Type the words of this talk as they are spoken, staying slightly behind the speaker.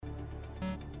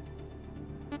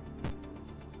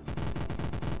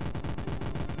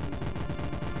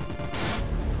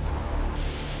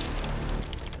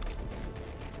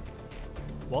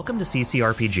Welcome to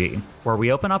CCRPG, where we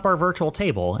open up our virtual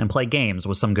table and play games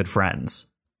with some good friends.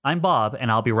 I'm Bob, and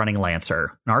I'll be running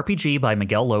Lancer, an RPG by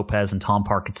Miguel Lopez and Tom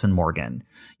Parkinson Morgan.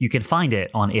 You can find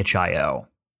it on itch.io.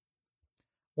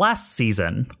 Last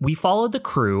season, we followed the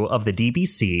crew of the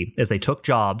DBC as they took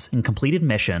jobs and completed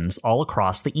missions all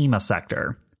across the EMA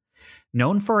sector.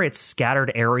 Known for its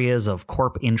scattered areas of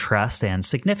corp interest and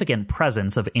significant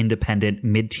presence of independent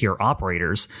mid-tier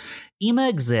operators, EMA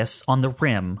exists on the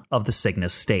rim of the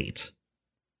Cygnus state.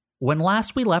 When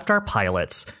last we left our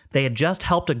pilots, they had just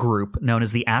helped a group known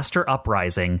as the Aster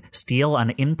Uprising steal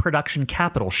an in-production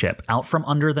capital ship out from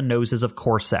under the noses of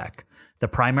Corsec, the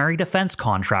primary defense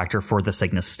contractor for the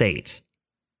Cygnus state.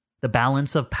 The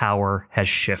balance of power has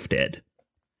shifted.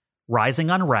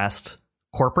 Rising unrest,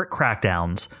 corporate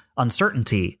crackdowns,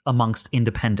 uncertainty amongst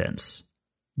independents.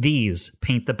 These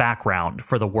paint the background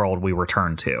for the world we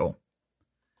return to.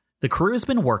 The crew's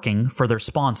been working for their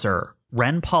sponsor,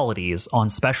 Ren Polities, on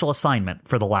special assignment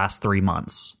for the last 3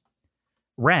 months.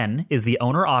 Ren is the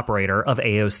owner-operator of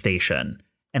AO Station,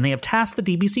 and they have tasked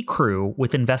the DBC crew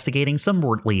with investigating some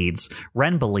leads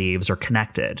Ren believes are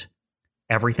connected.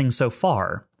 Everything so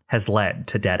far has led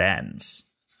to dead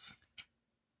ends.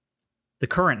 The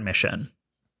current mission.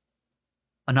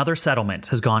 Another settlement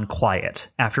has gone quiet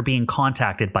after being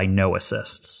contacted by no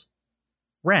assists.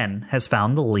 Ren has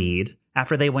found the lead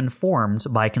after they were informed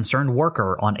by a concerned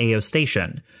worker on AO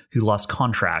Station who lost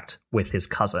contract with his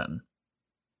cousin.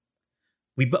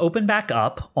 We open back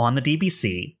up on the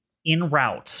DBC en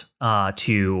route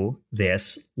to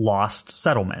this lost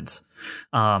settlement.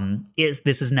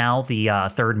 This is now the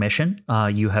third mission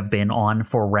you have been on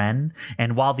for Ren,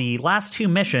 and while the last two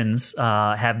missions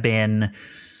have been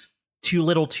too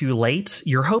little too late,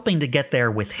 you're hoping to get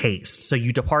there with haste, so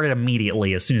you departed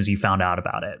immediately as soon as you found out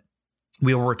about it.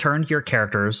 We will return to your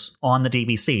characters on the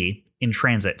DBC in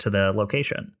transit to the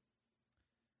location.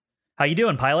 How you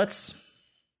doing, pilots?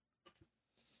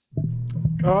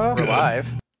 Alive.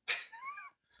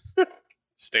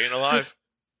 Staying alive.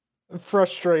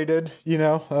 Frustrated,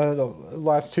 the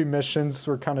last two missions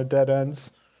were kind of dead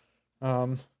ends.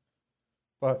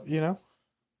 But, doing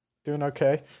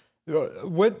okay.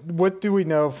 What do we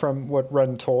know from what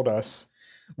Ren told us?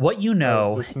 What you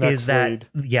know is that,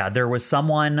 there was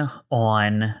someone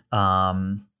on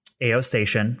AO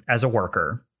Station as a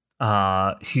worker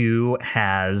who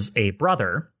has a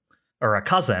brother, or a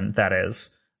cousin, that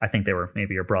is. I think they were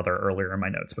maybe your brother earlier in my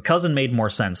notes, but cousin made more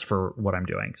sense for what I'm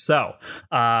doing. So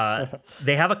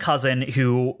they have a cousin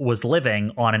who was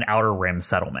living on an Outer Rim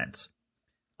settlement.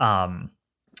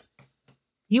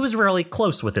 He was really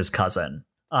close with his cousin.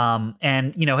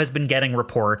 And, has been getting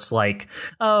reports like,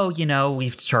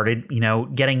 we've started,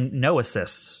 getting no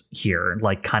assists here,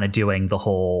 like kind of doing the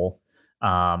whole,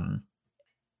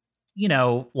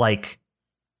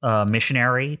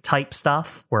 missionary type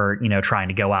stuff where, trying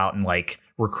to go out and like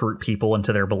recruit people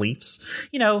into their beliefs,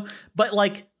 but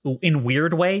like in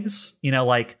weird ways,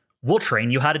 like we'll train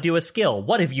you how to do a skill.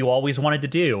 What have you always wanted to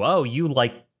do? Oh, you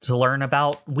like to learn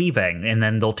about weaving, and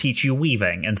then they'll teach you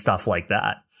weaving and stuff like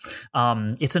that.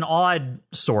 It's an odd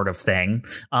sort of thing.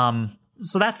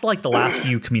 So that's like the last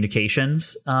few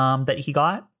communications that he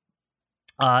got.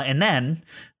 And then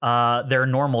their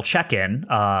normal check-in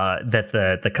that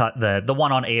the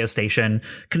one on AO Station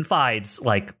confides,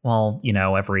 like, well,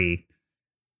 every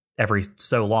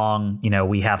so long,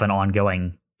 we have an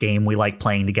ongoing game we like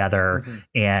playing together,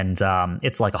 and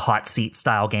it's like a hot seat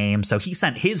style game. So he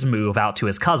sent his move out to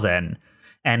his cousin.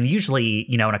 And usually,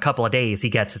 in a couple of days, he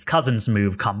gets his cousin's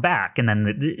move come back, and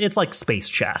then it's like space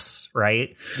chess,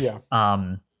 right? Yeah.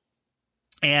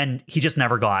 And he just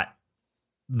never got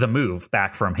the move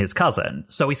back from his cousin.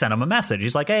 So he sent him a message.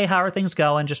 He's like, hey, how are things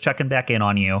going? Just checking back in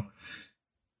on you.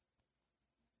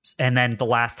 And then the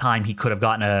last time he could have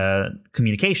gotten a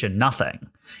communication, nothing.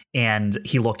 And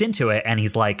he looked into it, and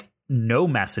he's like, no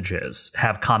messages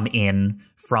have come in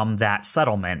from that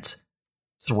settlement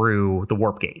through the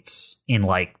warp gates in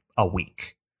like a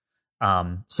week.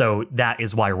 So that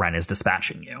is why Ren is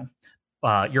dispatching you.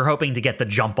 You're hoping to get the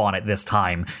jump on it this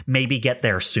time, maybe get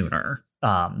there sooner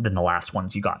than the last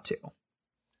ones you got to.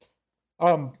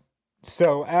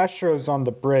 So Astro's on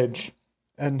the bridge,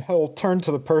 and he'll turn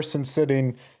to the person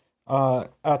sitting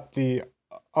at the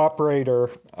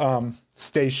operator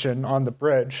station on the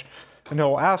bridge, and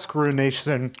he'll ask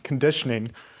Ruination Conditioning,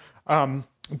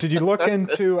 did you look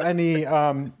into any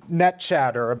net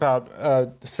chatter about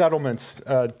settlements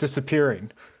disappearing,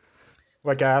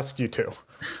 like I asked you to?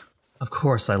 Of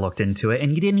course I looked into it,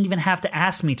 and you didn't even have to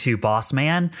ask me to, boss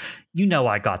man. You know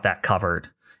I got that covered.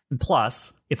 And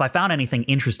plus, if I found anything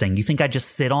interesting, you think I'd just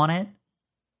sit on it?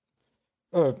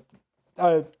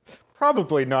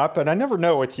 Probably not, but I never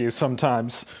know with you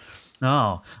sometimes.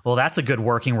 Oh, well, that's a good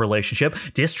working relationship.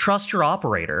 Distrust your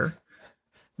operator.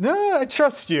 No, I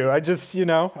trust you. I just,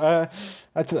 I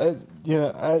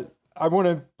want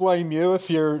to blame you if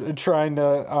you're trying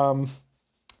to,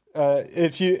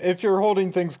 if you're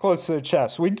holding things close to the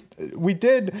chest. We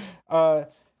did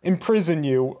imprison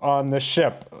you on the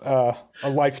ship a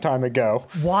lifetime ago.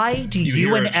 Why do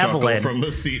you and Evelyn from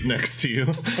the seat next to you?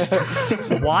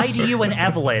 Why do you and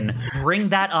Evelyn bring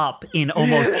that up in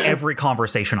almost every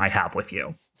conversation I have with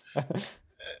you?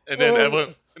 And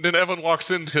then Evelyn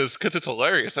walks in because it's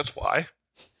hilarious. That's why.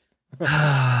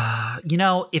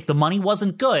 If the money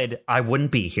wasn't good, I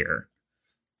wouldn't be here.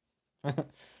 Look,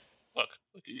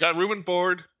 you got room and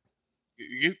board.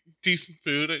 You get decent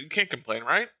food. You can't complain,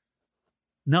 right?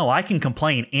 No, I can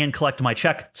complain and collect my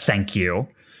check. Thank you.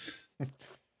 At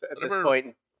this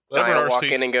point, Niall walks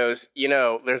in and goes, you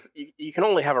can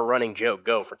only have a running joke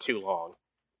go for too long.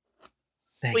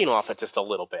 Thanks. Lean off it just a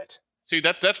little bit. See,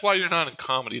 that's why you're not in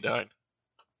comedy, Dine.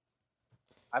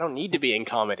 I don't need to be in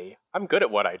comedy. I'm good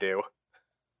at what I do.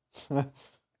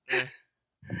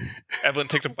 Evelyn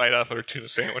takes a bite off of her tuna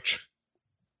sandwich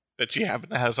that she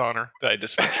has on her that I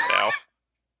just mentioned now.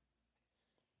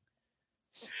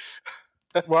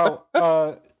 Well,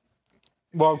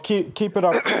 keep it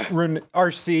up,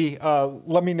 RC.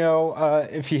 Let me know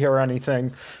if you hear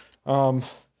anything. I'm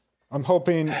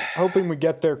hoping we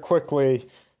get there quickly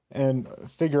and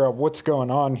figure out what's going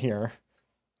on here.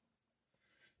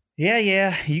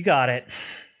 Yeah, you got it.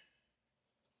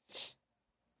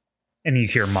 And you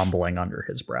hear mumbling under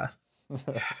his breath.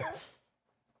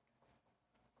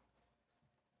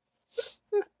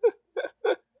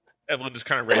 Evelyn just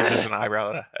kind of raises an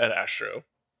eyebrow at Astro.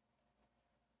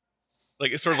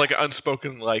 Like, it's sort of like an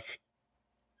unspoken, like,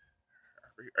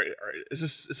 is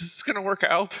this gonna work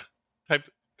out type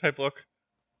look.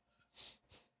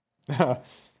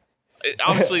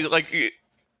 Honestly, like,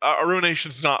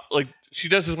 Ruination's not, like, she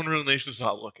does this when Ruination's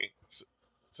not looking.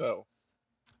 So.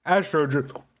 Astro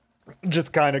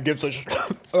just kind of gives a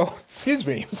oh, excuse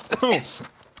me.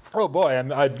 Oh boy,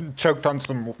 I choked on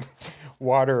some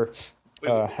water.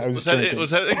 Was that in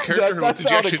character, or did you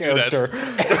actually do that?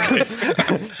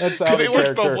 That's out of character. It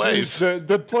works both ways.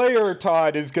 The player,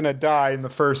 Todd, is going to die in the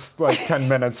first 10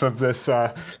 minutes of this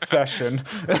session.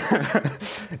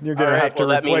 You're going to have to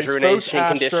replace both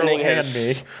Astro and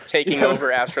me. Taking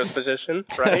over Astro's position,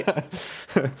 right?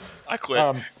 I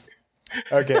quit.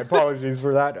 Okay, apologies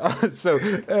for that. So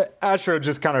Astro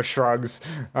just kind of shrugs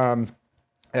and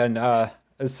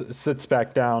sits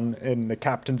back down in the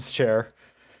captain's chair.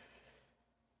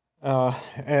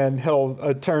 And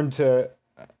he'll turn to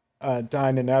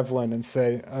Dine and Evelyn and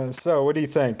say, so what do you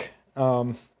think?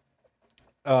 Any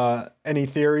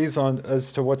theories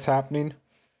as to what's happening?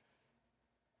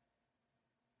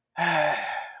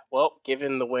 Well,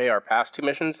 given the way our past two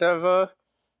missions have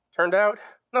turned out,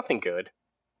 nothing good.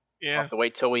 Yeah. I'll have to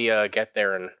wait till we get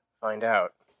there and find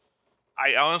out.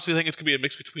 I honestly think it's going to be a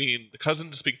mix between the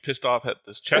cousins being pissed off at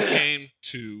this chess game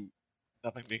to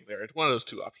nothing being there. It's one of those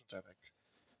two options, I think.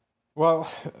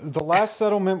 Well, the last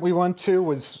settlement we went to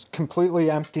was completely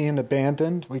empty and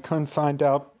abandoned. We couldn't find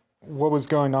out what was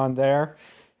going on there,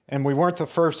 and we weren't the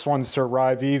first ones to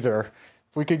arrive either.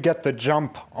 If we could get the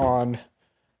jump on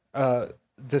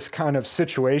this kind of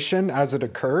situation as it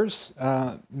occurs,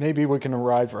 maybe we can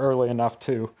arrive early enough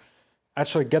to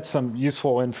actually get some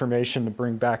useful information to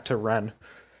bring back to Ren.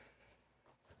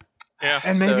 Yeah,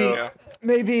 and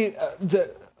maybe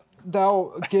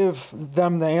that'll give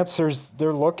them the answers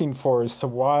they're looking for as to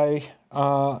why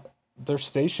their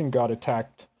station got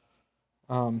attacked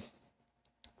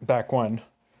back when.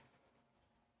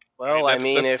 Well,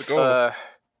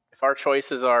 if our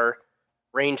choices are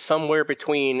range somewhere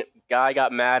between guy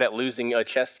got mad at losing a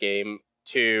chess game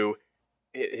to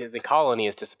the colony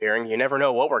is disappearing, you never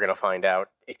know what we're going to find out.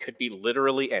 It could be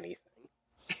literally anything.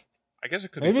 I guess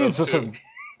it could maybe be it's just a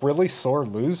really sore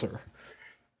loser.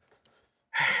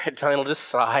 Dine will just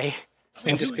sigh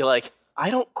and just be like, I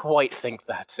don't quite think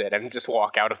that's it, and just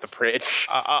walk out of the bridge.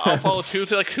 I'll follow too.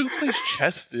 Like, who plays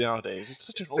chess nowadays? It's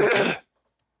such an old game.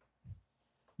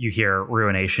 You hear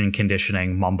Ruination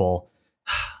Conditioning mumble,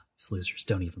 these losers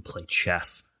don't even play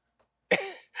chess.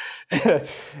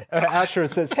 Astro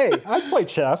says, hey, I play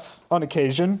chess on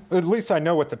occasion. At least I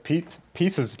know what the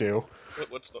pieces do.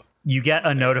 You get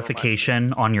a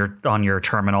notification on your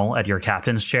terminal at your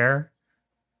captain's chair.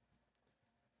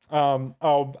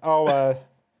 I'll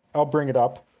bring it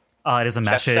up. It is a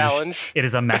message. Challenge. It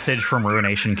is a message from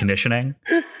Ruination Conditioning.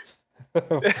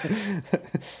 What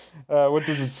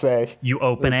does it say? You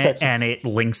open it, and it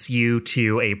links you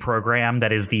to a program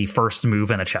that is the first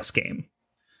move in a chess game.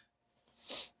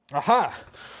 Aha!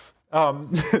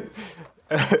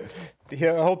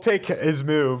 He'll take his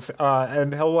move,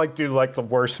 and he'll like do like the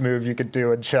worst move you could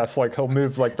do in chess. Like he'll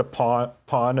move like the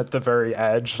pawn at the very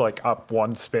edge, like up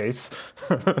one space.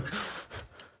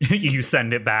 You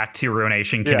send it back to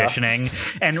Ruination Conditioning,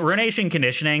 and Ruination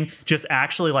Conditioning just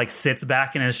actually like sits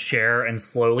back in his chair and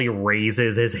slowly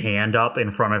raises his hand up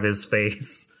in front of his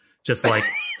face, just like.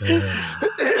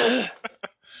 I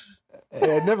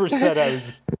never said I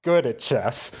was good at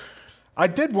chess. I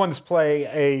did once play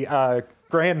a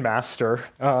Grandmaster,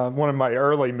 one of my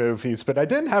early movies, but I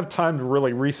didn't have time to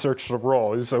really research the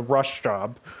role. It was a rush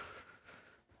job.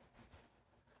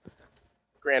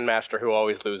 Grandmaster who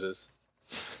always loses.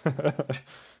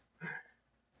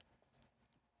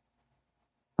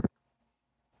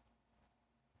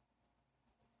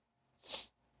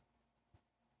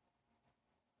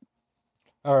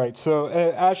 All right, so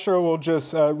Astro will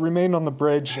just remain on the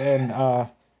bridge and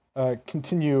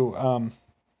continue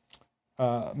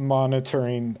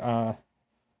monitoring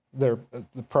the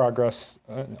progress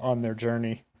on their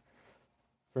journey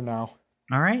for now.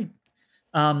 All right.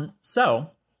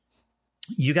 So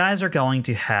you guys are going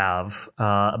to have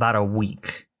about a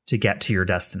week to get to your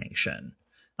destination,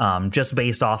 just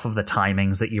based off of the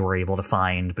timings that you were able to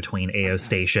find between AO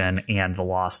Station and the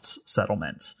Lost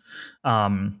Settlement,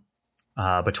 with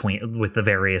the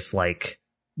various like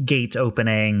gate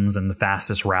openings and the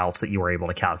fastest routes that you were able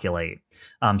to calculate.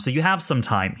 So you have some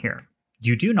time here.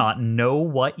 You do not know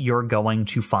what you're going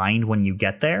to find when you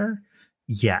get there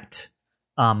yet.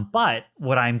 But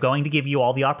what I'm going to give you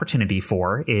all the opportunity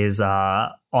for is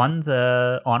on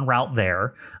route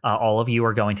there, all of you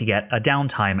are going to get a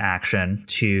downtime action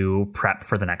to prep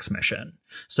for the next mission.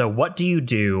 So what do you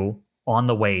do on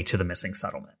the way to the missing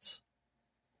settlement?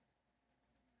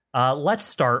 Let's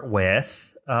start with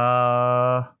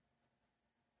how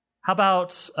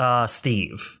about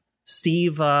Steve?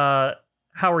 Steve, how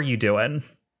are you doing?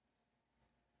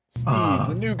 Steve,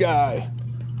 the new guy.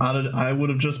 I would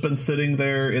have just been sitting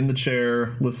there in the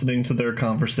chair, listening to their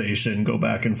conversation, go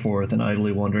back and forth, and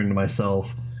idly wondering to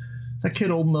myself, is that kid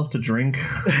old enough to drink?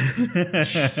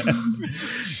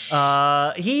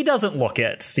 He doesn't look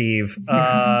it, Steve.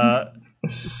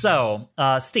 So,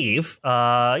 Steve,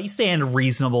 you stand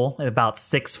reasonable at about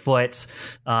 6 foot,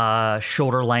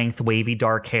 shoulder length, wavy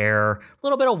dark hair, a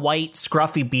little bit of white,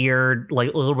 scruffy beard,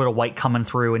 like a little bit of white coming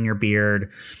through in your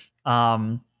beard.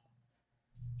 A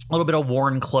little bit of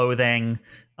worn clothing,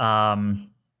 and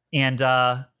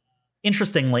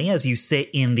interestingly, as you sit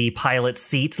in the pilot's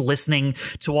seat listening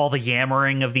to all the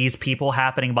yammering of these people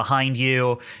happening behind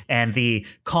you and the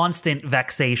constant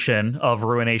vexation of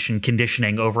Ruination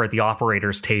Conditioning over at the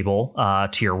operator's table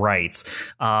to your right,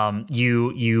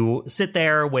 you sit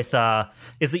there with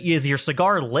is your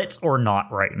cigar lit or not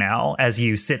right now as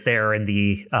you sit there in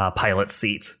the pilot's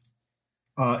seat?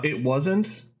 It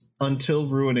wasn't. Until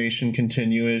Ruination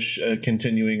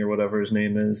continuing or whatever his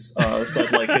name is,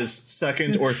 said like his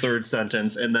second or third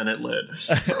sentence, and then it lit.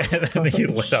 And then he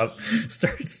lit up,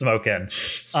 started smoking.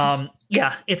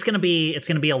 Yeah, it's gonna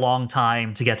be a long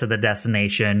time to get to the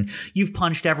destination. You've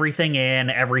punched everything in,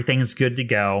 everything's good to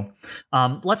go.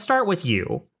 Let's start with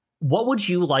you. What would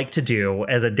you like to do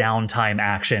as a downtime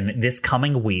action this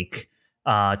coming week?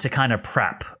 To kind of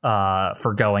prep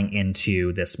for going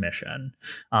into this mission.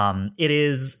 It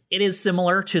is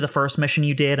similar to the first mission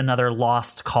you did, another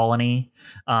lost colony.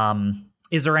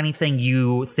 Is there anything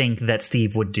you think that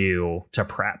Steve would do to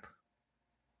prep?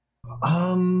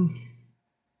 I'm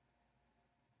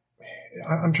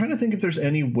trying to think if there's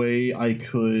any way I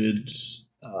could.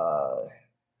 I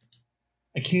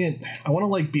want to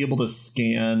like be able to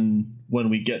scan when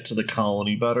we get to the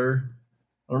colony better.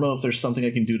 I don't know if there's something I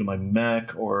can do to my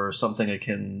mech or something I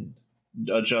can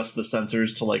adjust the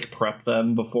sensors to like prep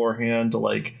them beforehand to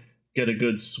like get a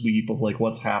good sweep of like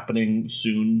what's happening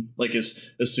soon, like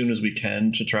as soon as we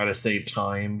can to try to save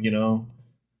time, you know?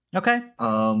 Okay.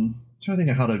 Trying to think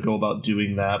of how to go about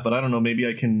doing that, but I don't know, maybe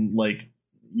I can like,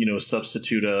 you know,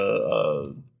 substitute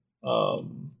a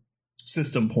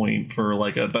system point for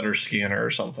like a better scanner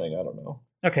or something. I don't know.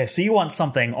 Okay, so you want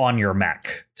something on your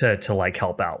mech to like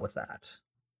help out with that.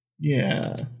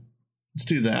 Yeah, let's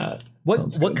do that.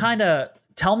 What kind of,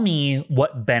 tell me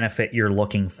what benefit you're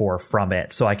looking for from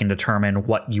it so I can determine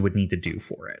what you would need to do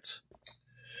for it.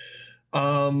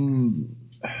 I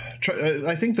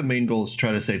think the main goal is to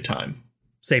try to save time.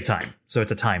 Save time. So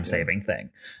it's a time saving thing.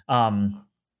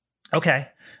 Okay.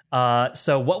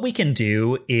 So what we can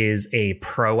do is a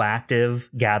proactive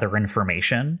gather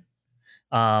information.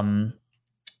 I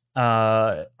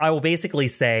will basically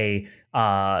say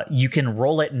you can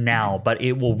roll it now, but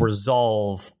it will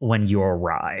resolve when you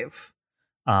arrive.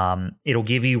 It'll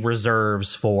give you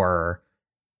reserves for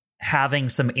having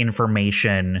some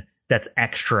information that's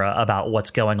extra about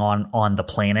what's going on the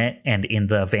planet and in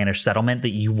the vanished settlement that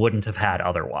you wouldn't have had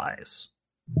otherwise.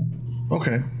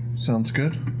 Okay, sounds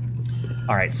good.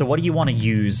 All right, so what do you want to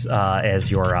use as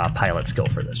your pilot skill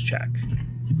for this check?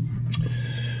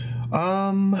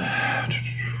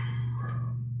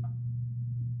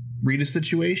 Read a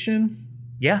situation?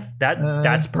 Yeah,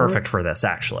 that's perfect for this,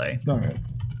 actually. All right.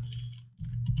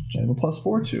 I have a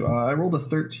 +4 to. I rolled a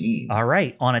 13. All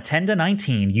right. On a 10 to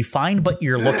 19, you find what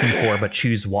you're looking for, but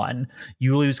choose one.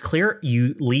 You leave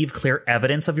clear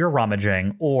evidence of your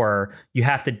rummaging, or you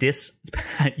have to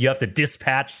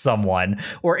dispatch someone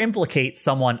or implicate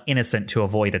someone innocent to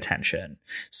avoid attention.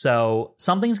 So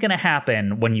something's going to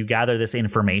happen when you gather this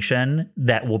information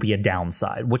that will be a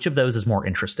downside. Which of those is more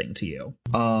interesting to you?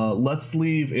 Let's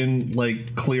leave in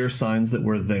like clear signs that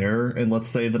we're there, and let's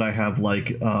say that I have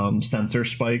like sensor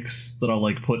spikes that I'll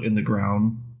like put in the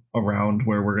ground around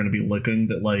where we're going to be looking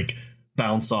that like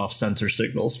bounce off sensor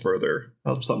signals further,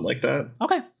 something like that.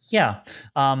 Okay, yeah.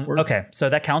 Okay, so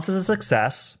that counts as a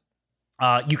success.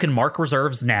 You can mark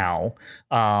reserves now,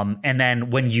 and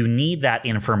then when you need that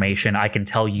information, I can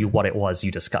tell you what it was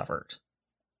you discovered.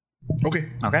 Okay.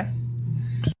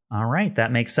 All right,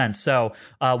 that makes sense. So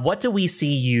what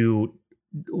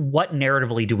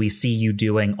narratively do we see you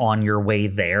doing on your way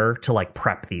there to like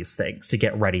prep these things to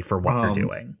get ready for what you're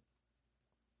doing?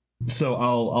 So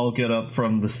I'll get up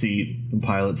from the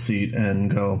pilot seat, and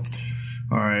go,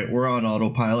 all right, we're on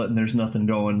autopilot and there's nothing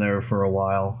going there for a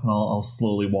while. I'll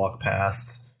slowly walk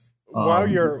past. While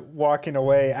you're walking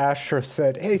away, Astra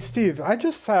said, "Hey, Steve, I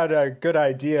just had a good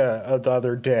idea the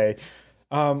other day.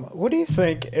 What do you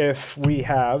think if we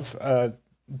have a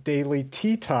daily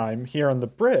tea time here on the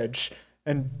bridge,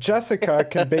 and Jessica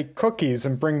can bake cookies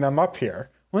and bring them up here?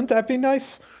 Wouldn't that be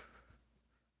nice?"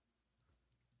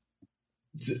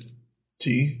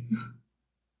 Tea?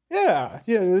 Yeah,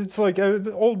 it's like an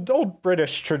old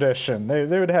British tradition.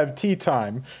 They would have tea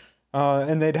time,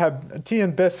 and they'd have tea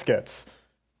and biscuits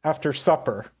after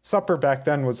supper. Supper back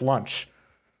then was lunch.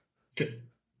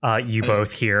 You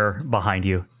both hear behind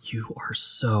you, "You are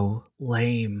so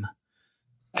lame."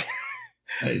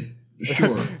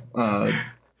 Sure.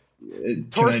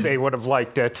 Torsay would have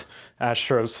liked it,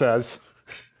 Astro says.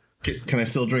 Can I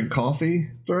still drink coffee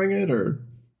during it, or?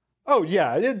 Oh,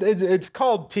 yeah, it's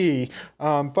called tea,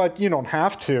 but you don't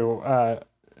have to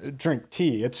drink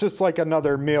tea. It's just like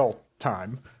another meal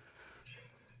time.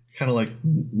 Kind of like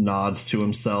nods to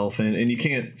himself, and you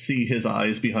can't see his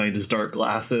eyes behind his dark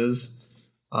glasses,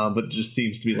 but just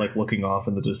seems to be like looking off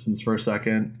in the distance for a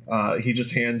second. He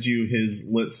just hands you his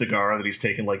lit cigar that he's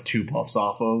taken like 2 puffs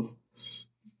off of.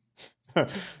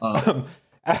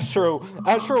 Astro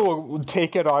will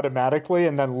take it automatically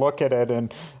and then look at it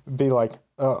and be like,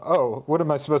 "Oh, what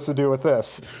am I supposed to do with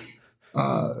this?"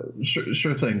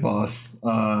 Sure thing, boss.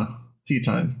 Tea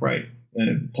time, right? And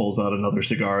it pulls out another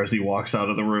cigar as he walks out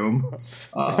of the room.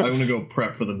 I'm gonna go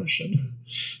prep for the mission.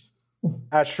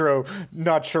 Astro,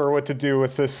 not sure what to do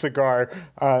with this cigar,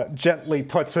 gently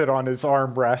puts it on his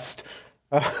armrest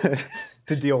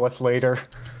to deal with later.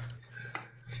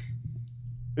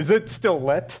 Is it still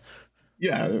lit?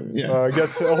 Yeah. I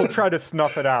guess he'll try to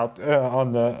snuff it out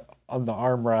on the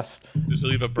armrest. Just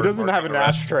leave a He burn doesn't mark have on an the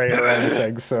rest. ashtray or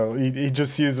anything, so he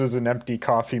just uses an empty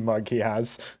coffee mug he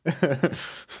has.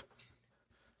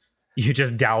 You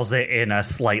just douse it in a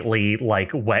slightly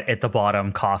like wet at the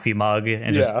bottom coffee mug,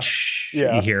 and just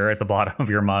you hear at the bottom of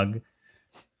your mug.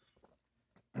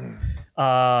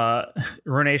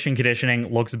 Ruination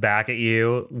Conditioning looks back at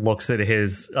you, looks at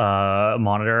his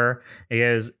monitor. He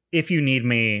goes, "If you need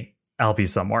me, I'll be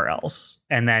somewhere else."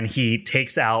 And then he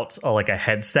takes out a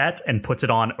headset and puts it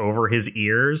on over his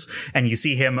ears, and you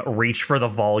see him reach for the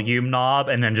volume knob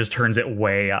and then just turns it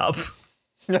way up.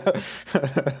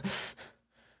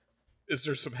 Is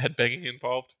there some headbanging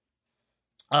involved?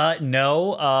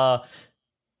 No.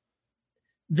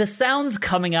 The sounds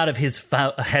coming out of his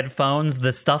headphones,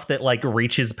 the stuff that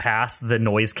reaches past the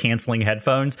noise canceling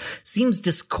headphones, seems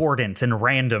discordant and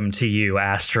random to you,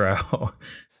 Astro.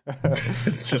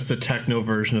 It's just a techno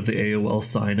version of the AOL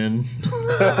sign-in.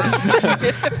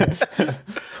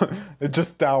 It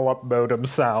just dial-up modem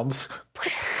sounds.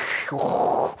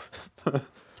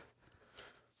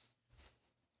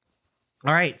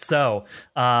 All right, so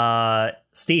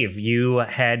Steve, you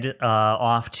head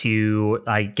off to,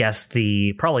 I guess,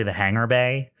 probably the hangar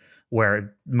bay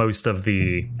where most of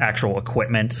the actual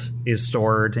equipment is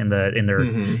stored in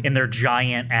their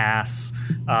giant ass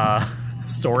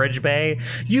storage bay.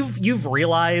 You've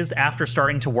realized after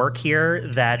starting to work here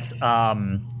that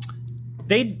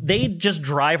they just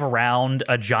drive around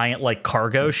a giant like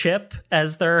cargo ship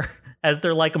as their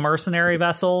like a mercenary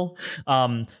vessel.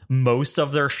 Most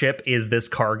of their ship is this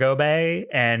cargo bay,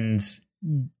 and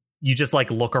you just like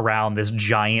look around this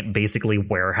giant basically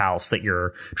warehouse that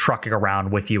you're trucking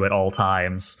around with you at all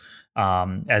times,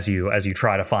 as you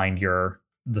try to find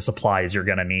the supplies you're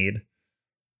gonna need.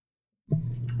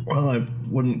 Well, I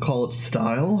wouldn't call it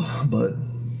style, but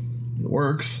it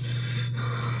works.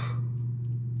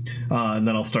 And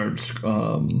then I'll start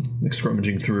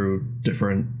scrummaging through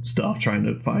different stuff, trying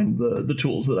to find the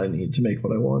tools that I need to make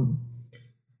what I want.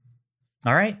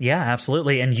 All right. Yeah,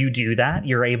 absolutely. And you do that.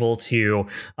 You're able to,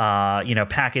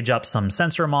 package up some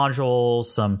sensor modules,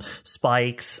 some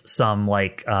spikes, some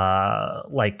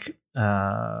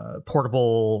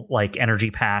portable like energy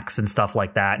packs and stuff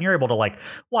like that. And you're able to like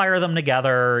wire them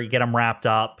together, get them wrapped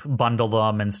up, bundle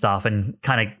them and stuff, and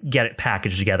kind of get it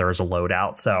packaged together as a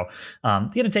loadout. So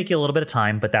it's going to take you a little bit of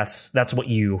time, but that's what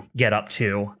you get up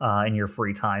to in your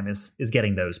free time is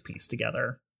getting those pieced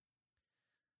together.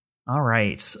 All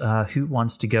right. Who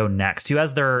wants to go next? Who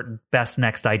has their best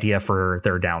next idea for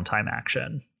their downtime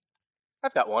action?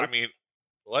 I've got one. I mean,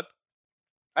 what?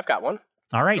 I've got one.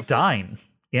 All right, Dine.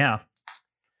 Yeah.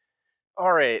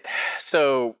 All right.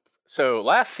 So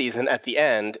last season at the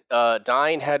end,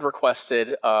 Dine had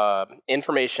requested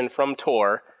information from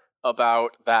Tor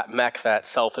about that mech that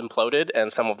self-imploded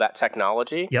and some of that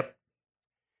technology. Yep.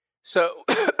 So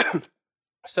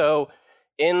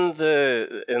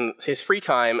in his free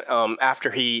time, after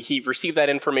he received that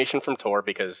information from Tor,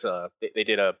 because they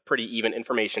did a pretty even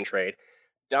information trade,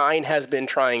 Dine has been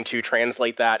trying to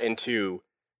translate that into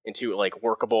like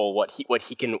workable what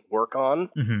he can work on,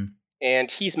 and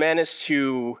he's managed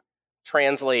to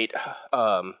translate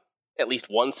at least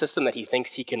one system that he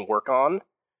thinks he can work on.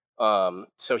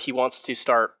 So he wants to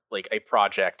start like a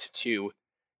project to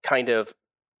kind of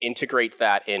integrate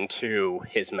that into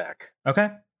his mech. Okay.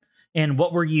 And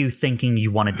what were you thinking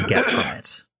you wanted to get from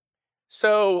it?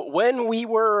 So when we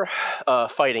were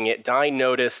fighting it, Dine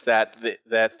noticed that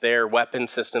their weapon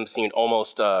system seemed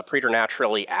almost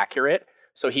preternaturally accurate.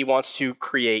 So he wants to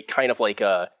create kind of like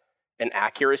an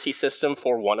accuracy system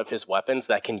for one of his weapons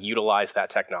that can utilize that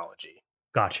technology.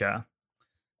 Gotcha.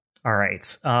 All right.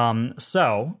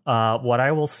 So what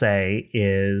I will say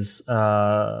is,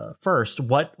 first,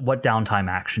 what downtime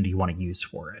action do you want to use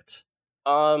for it?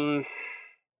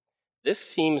 This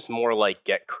seems more like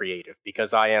get creative,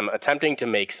 because I am attempting to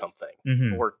make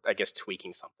something, or I guess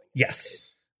tweaking something.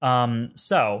 Yes.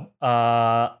 So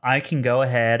I can go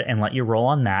ahead and let you roll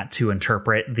on that to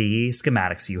interpret the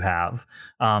schematics you have.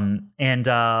 And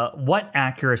what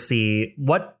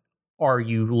are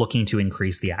you looking to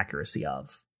increase the accuracy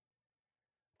of?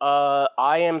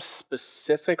 I am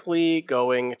specifically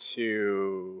going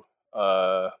to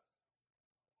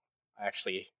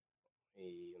actually let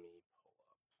me pull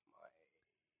up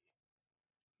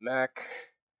my mech.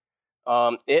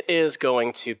 It is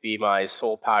going to be my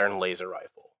Soul Pattern laser rifle.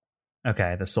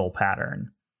 Okay, the Soul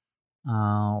Pattern.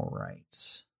 All right.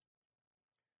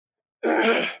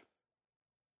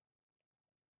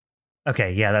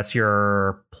 Okay, yeah, that's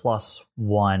your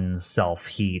 +1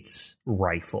 self-heat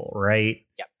rifle, right?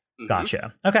 Yep. Mm-hmm.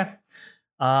 Gotcha. Okay.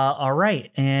 All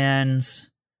right, and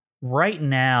right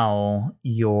now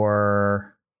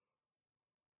your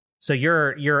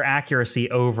accuracy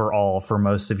overall for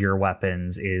most of your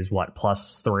weapons is what,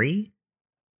 +3?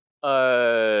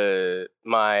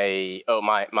 My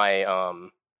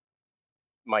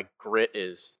grit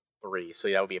is 3, so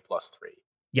that would be a +3.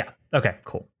 Yeah. Okay.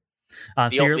 Cool.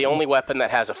 The only weapon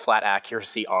that has a flat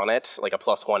accuracy on it, like a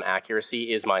 +1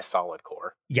 accuracy, is my solid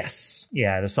core. Yes.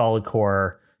 Yeah. The solid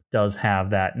core does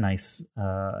have that nice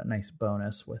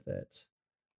bonus with it.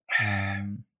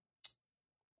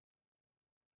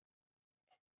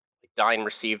 Dine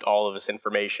received all of this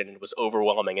information and it was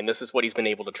overwhelming, and this is what he's been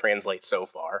able to translate so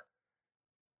far.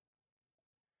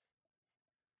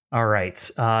 All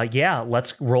right. Yeah,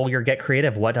 let's roll your get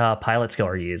creative. What pilot skill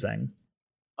are you using?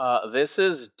 This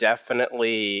is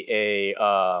definitely a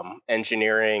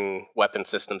engineering weapon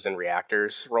systems and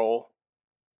reactors role.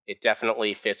 It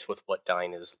definitely fits with what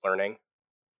Dine is learning.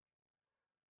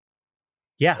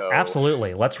 Yeah,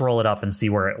 absolutely. Let's roll it up and see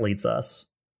where it leads us.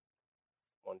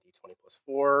 1d20 +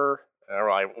 4.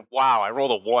 Wow, I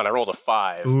rolled a 1. I rolled a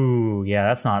 5. Ooh, yeah,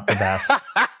 that's not the best.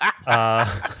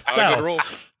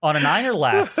 On a 9 or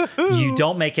less, you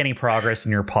don't make any progress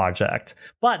in your project.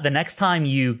 But the next time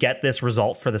you get this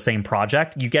result for the same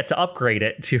project, you get to upgrade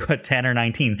it to a 10 or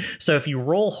 19. So if you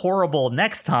roll horrible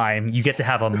next time, you get to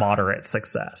have a moderate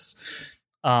success.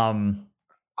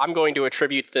 I'm going to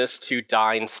attribute this to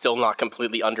Dine still not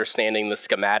completely understanding the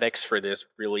schematics for this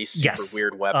really super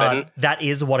weird weapon. That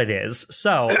is what it is.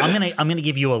 So I'm gonna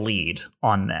give you a lead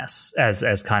on this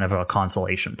as kind of a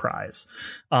consolation prize.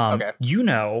 Okay. You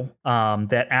know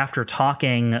that after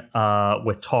talking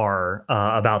with Tar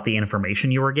about the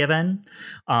information you were given,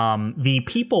 the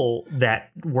people that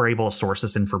were able to source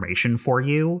this information for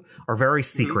you are very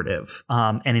secretive,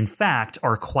 and in fact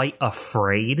are quite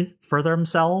afraid for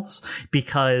themselves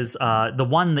because the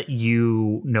one that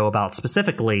you know about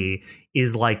specifically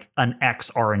is like an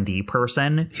ex-R&D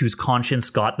person whose conscience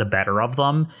got the better of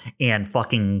them and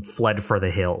fucking fled for the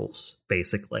hills,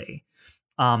 basically.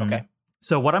 Okay.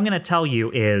 So what I'm going to tell you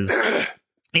is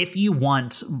if you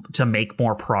want to make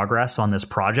more progress on this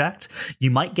project,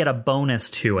 you might get a bonus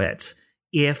to it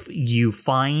if you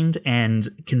find and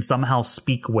can somehow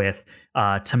speak with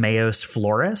Timaeus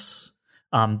Flores.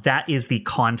 That is the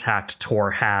contact Tor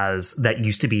has that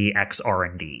used to be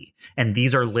ex-R&D. And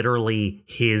these are literally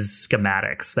his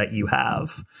schematics that you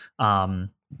have.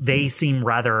 They seem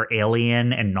rather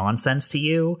alien and nonsense to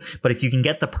you, but if you can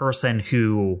get the person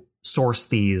who sourced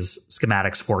these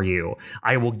schematics for you,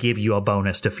 I will give you a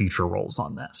bonus to future rolls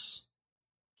on this.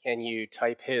 Can you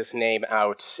type his name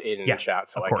out in the chat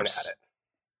so I can add it?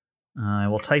 I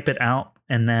will type it out,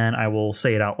 and then I will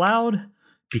say it out loud,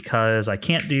 because I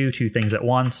can't do two things at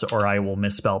once, or I will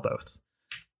misspell both.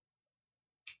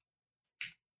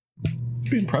 It'd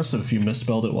be impressive if you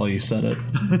misspelled it while you said it.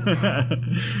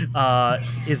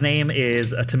 His name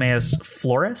is Timaeus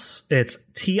Flores. It's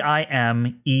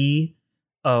Timeos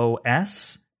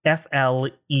Fleorus.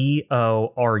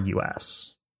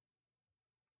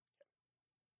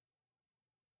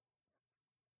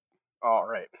 All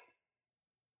right.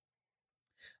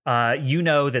 You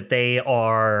know that they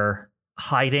are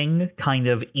hiding kind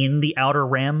of in the Outer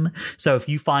Rim. So if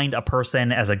you find a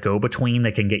person as a go-between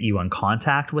that can get you in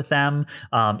contact with them,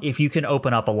 if you can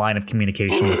open up a line of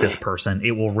communication with this person,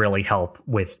 it will really help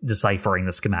with deciphering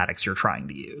the schematics you're trying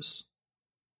to use.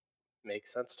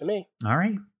 Makes sense to me. All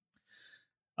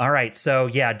right. So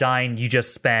yeah, Dine, you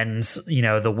just spend,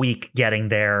 the week getting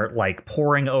there, like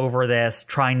poring over this,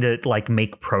 trying to like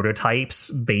make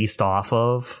prototypes based off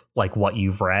of like what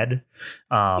you've read.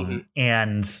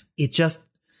 And it just,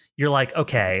 you're like,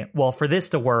 okay, well, for this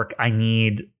to work, I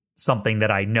need something that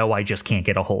I know I just can't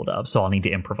get a hold of. So I'll need to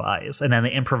improvise. And then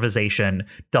the improvisation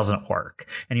doesn't work.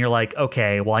 And you're like,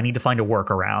 okay, well, I need to find a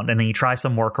workaround. And then you try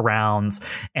some workarounds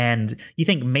and you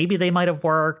think maybe they might have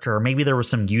worked, or maybe there was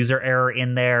some user error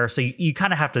in there. So you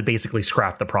kind of have to basically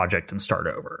scrap the project and start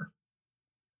over.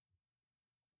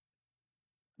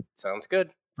 Sounds good.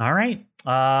 All right.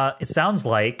 It sounds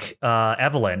like,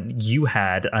 Evelyn, you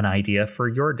had an idea for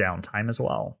your downtime as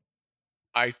well.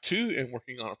 I, too, am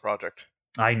working on a project.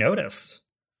 I noticed.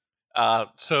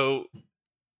 So,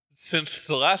 since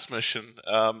the last mission,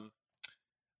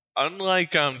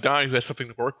 unlike Donnie, who has something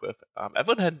to work with,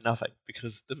 Evelyn had nothing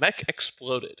because the mech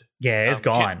exploded. Yeah, it's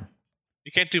gone.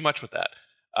 You can't do much with that.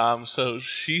 So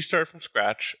she started from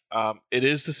scratch. It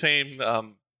is the same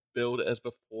build as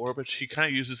before, but she kind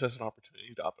of uses this as an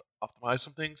opportunity to optimize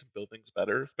some things and build things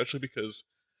better, especially because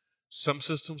some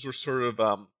systems were sort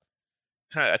of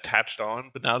kind of attached on,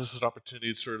 but now this is an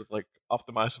opportunity to sort of like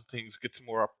optimize some things, get some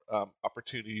more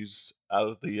opportunities out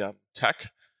of the tech.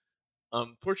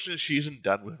 Unfortunately, she isn't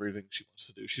done with everything she wants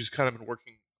to do. She's kind of been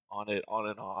working on it on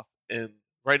and off, and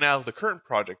right now the current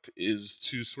project is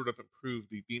to sort of improve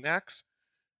the BMAX,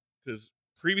 because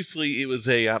previously it was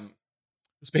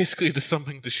it's basically just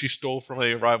something that she stole from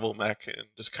a rival mech and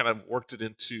just kind of worked it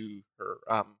into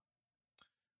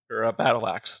her battle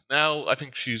axe. Now I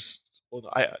think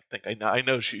I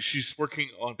know she's working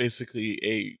on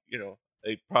basically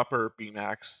a proper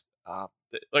BMAX.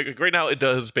 Like right now it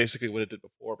does basically what it did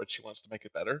before, but she wants to make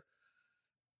it better.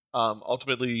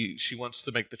 Ultimately, she wants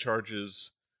to make the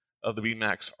charges of the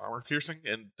BMAX armor piercing,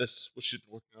 and that's what she's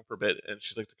been working on for a bit, and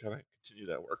she'd like to kind of continue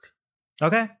that work.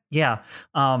 Okay, yeah.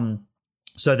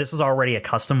 So this is already a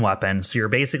custom weapon, so you're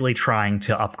basically trying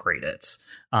to upgrade it.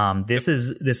 This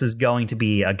is going to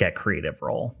be a get creative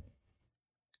roll.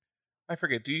 I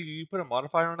forget. Do you put a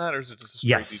modifier on that, or is it just a straight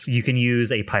Yes, you can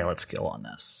use a pilot skill on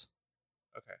this.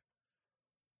 Okay.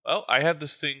 Well, I have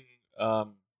this thing.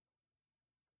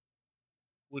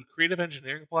 Would creative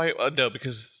engineering apply? No,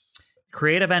 because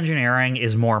creative engineering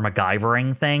is more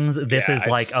MacGyvering things. This is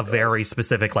like a very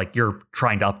specific, like you're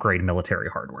trying to upgrade military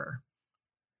hardware.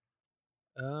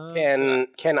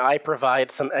 Can I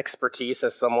provide some expertise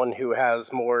as someone who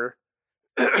has more,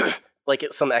 like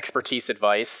some expertise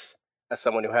advice as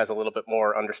someone who has a little bit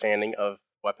more understanding of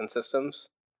weapon systems?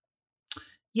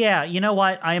 Yeah, you know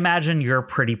what? I imagine you're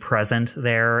pretty present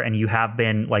there, and you have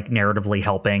been like narratively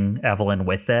helping Evelyn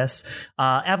with this.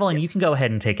 Evelyn, you can go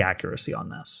ahead and take accuracy on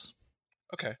this.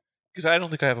 Okay, because I don't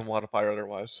think I have a modifier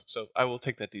otherwise, so I will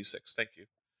take that D6. Thank you.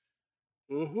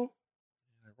 Mm-hmm.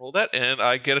 I roll that, and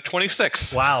I get a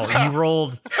 26. Wow, you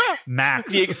rolled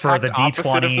max for the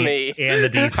D20 and the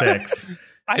D6.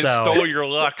 I stole your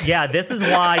luck. Yeah, this is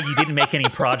why you didn't make any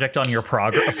project on your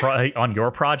project,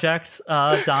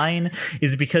 Dine,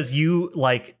 is because you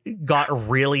like got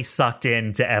really sucked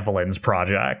into Evelyn's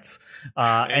project.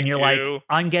 And you're like,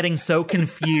 I'm getting so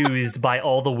confused by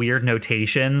all the weird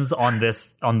notations on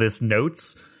this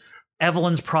notes.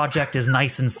 Evelyn's project is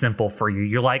nice and simple for you.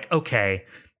 You're like, okay,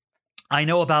 I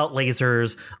know about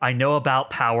lasers. I know about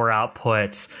power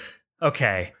outputs.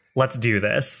 Okay, let's do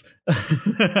this.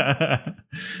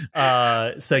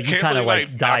 So you kind of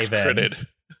like dive in.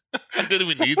 I didn't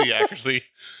even need the accuracy.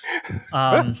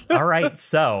 All right.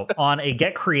 So on a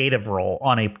get creative roll,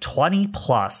 on a 20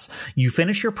 plus, you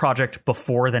finish your project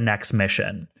before the next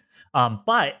mission.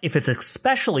 But if it's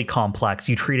especially complex,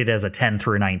 you treat it as a 10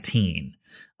 through 19.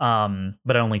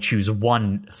 But only choose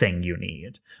one thing you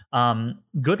need.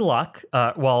 Good luck.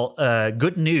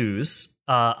 Good news.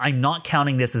 I'm not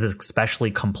counting this as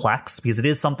especially complex because it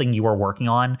is something you are working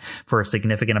on for a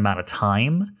significant amount of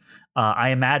time. I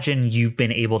imagine you've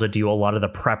been able to do a lot of the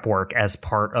prep work as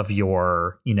part of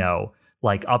your,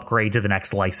 like upgrade to the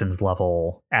next license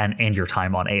level and your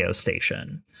time on AO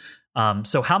Station.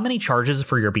 So how many charges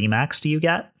for your BMAX do you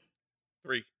get?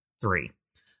 3.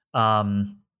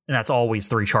 And that's always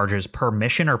 3 charges per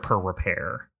mission or per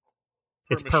repair?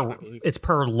 It's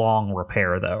per long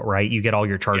repair though, right? You get all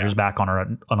your charges back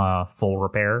on a full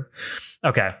repair.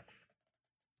 Okay.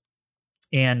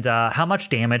 And how much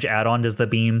damage add-on does the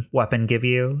beam weapon give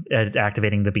you at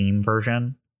activating the beam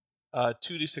version?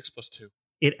 2d6 plus 2.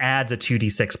 It adds a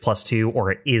 2d6 plus 2,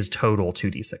 or it is total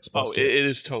 2d6 plus 2? It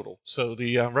is total. So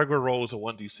the regular roll is a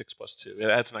 1d6 plus 2. It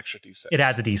adds an extra d6. It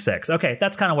adds a d6. Okay,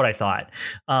 that's kind of what I thought.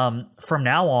 From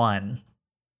now on,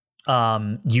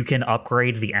 you can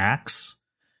upgrade the axe.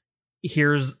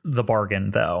 Here's the bargain,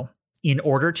 though. In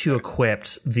order to equip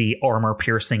the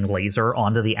armor-piercing laser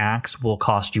onto the axe will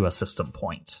cost you a system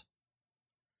point.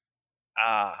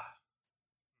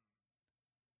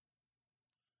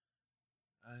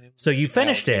 So you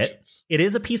finished it. It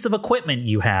is a piece of equipment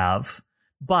you have,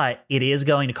 but it is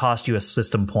going to cost you a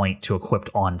system point to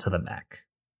equip onto the mech.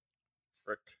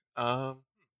 Frick.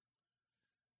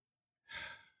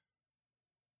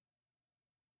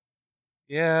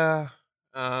 Yeah.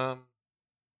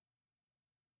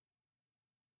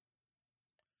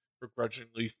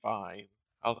 Begrudgingly fine.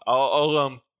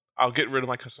 I'll get rid of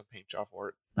my custom paint job for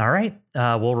it. All right.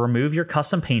 We'll remove your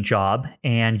custom paint job,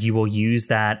 and you will use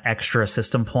that extra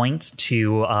system point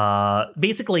to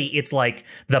basically it's like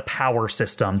the power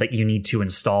system that you need to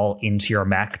install into your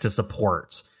mech to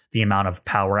support the amount of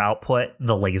power output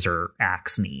the laser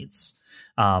axe needs.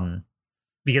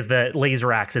 Because the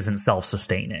laser axe isn't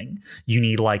self-sustaining. You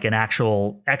need like an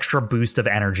actual extra boost of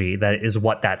energy that is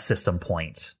what that system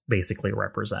point basically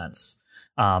represents.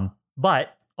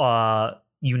 But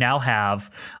you now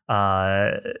have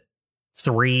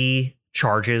 3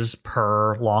 charges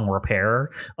per long repair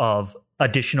of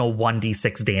additional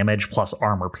 1d6 damage plus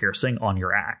armor piercing on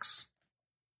your axe.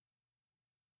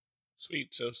 Sweet.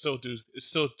 So it's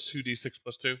still 2d6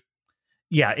 plus 2?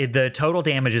 Yeah, the total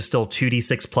damage is still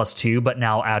 2d6 plus 2, but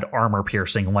now add armor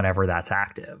piercing whenever that's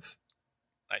active.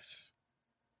 Nice.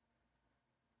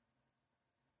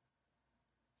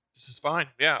 This is fine.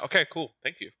 Yeah, okay, cool.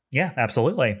 Thank you. Yeah,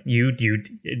 absolutely.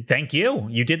 Thank you.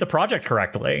 You did the project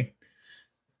correctly.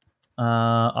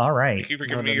 All right. Thank you for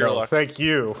giving me your luck. Thank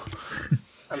you.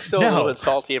 I'm still a little bit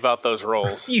salty about those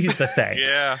rolls. Use the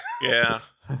thanks. Yeah.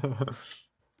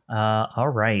 All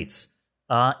right.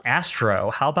 Astro,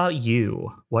 how about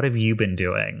you? What have you been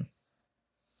doing?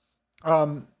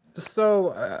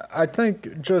 So I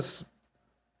think just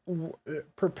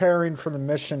preparing for the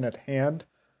mission at hand,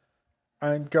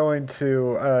 I'm going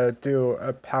to do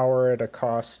a power at a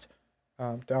cost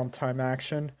downtime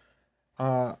action.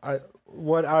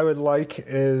 What I would like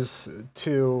is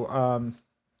to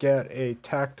get a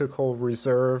tactical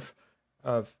reserve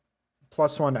of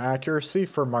 +1 accuracy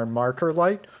for my marker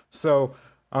light. So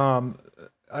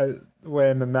the way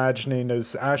I'm imagining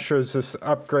is Astro's just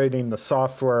upgrading the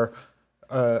software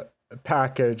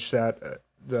package that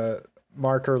the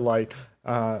marker light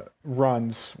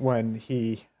runs when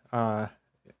he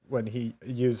when he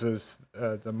uses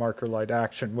the marker light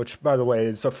action, which, by the way,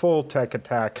 is a full tech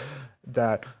attack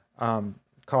that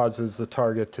causes the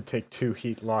target to take 2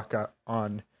 heat lock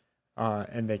on,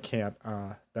 and they can't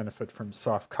benefit from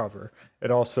soft cover.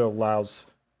 It also allows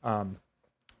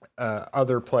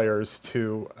other players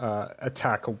to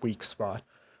attack a weak spot.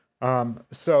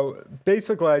 So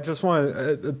basically, I just want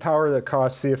to power the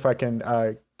cost, see if I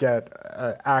can get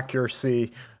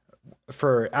accuracy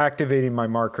for activating my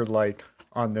marker light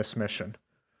on this mission.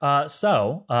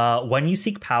 So when you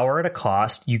seek power at a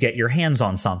cost, you get your hands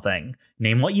on something.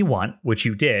 Name what you want, which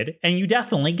you did, and you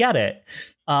definitely get it.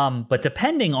 But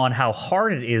depending on how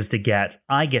hard it is to get,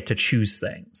 I get to choose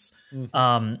things.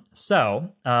 Sure.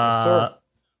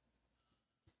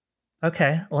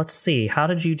 Okay, let's see. How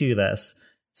did you do this?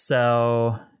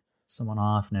 So, someone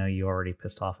off. No, you already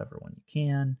pissed off everyone you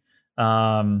can.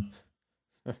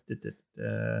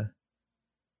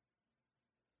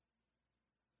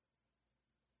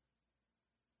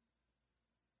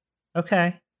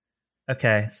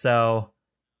 Okay, so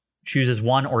chooses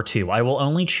 1 or 2. I will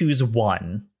only choose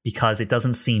 1 because it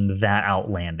doesn't seem that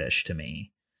outlandish to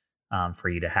me for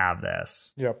you to have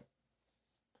this. Yep.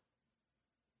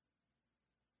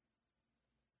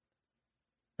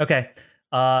 Okay.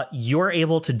 You're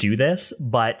able to do this,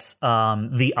 but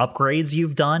the upgrades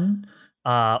you've done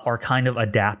are kind of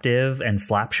adaptive and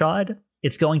slapshod.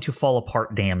 It's going to fall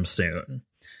apart damn soon,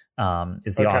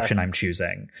 is the option I'm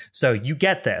choosing. So you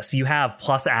get this. You have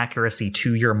plus accuracy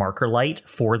to your marker light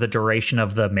for the duration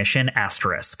of the mission,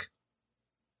 asterisk.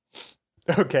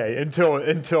 Okay, until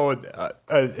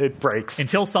it breaks.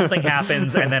 Until something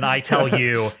happens, and then I tell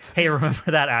you, hey, remember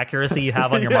that accuracy you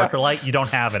have on your marker light? You don't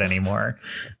have it anymore.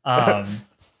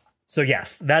 So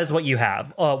yes, that is what you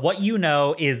have. What you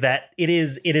know is that it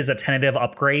is a tentative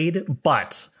upgrade,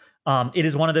 but it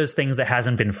is one of those things that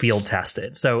hasn't been field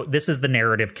tested. So this is the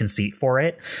narrative conceit for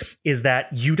it, is that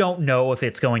you don't know if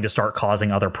it's going to start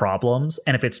causing other problems.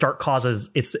 And if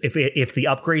if the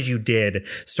upgrade you did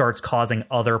starts causing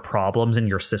other problems in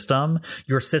your system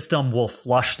will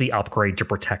flush the upgrade to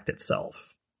protect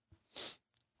itself.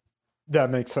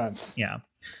 That makes sense. Yeah.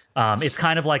 It's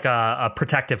kind of like a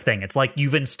protective thing. It's like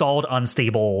you've installed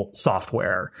unstable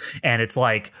software, and it's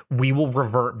like we will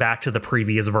revert back to the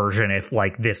previous version if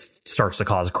like this starts to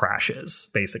cause crashes,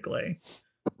 basically.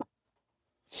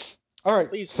 All right.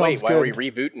 Please wait while we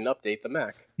reboot and update the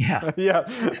Mac. Yeah. Yeah.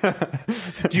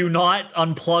 Do not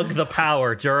unplug the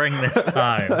power during this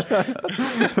time.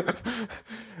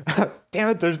 Damn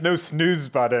it, there's no snooze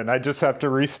button. I just have to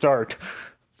restart.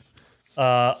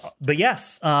 But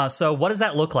yes, so what does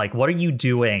that look like? What are you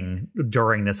doing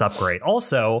during this upgrade?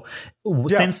 Also,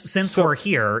 since we're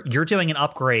here, you're doing an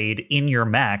upgrade in your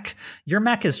mech. Your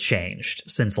mech has changed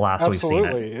since last we've seen it.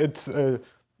 Absolutely. It's a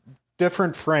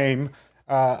different frame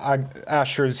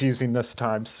Asher's using this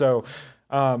time. So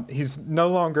he's no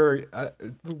longer...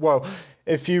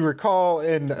 if you recall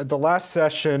in the last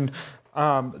session,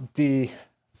 the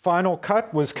final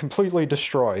cut was completely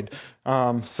destroyed.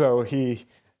 So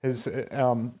his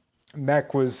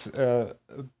mech was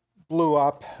blew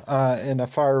up in a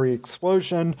fiery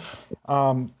explosion,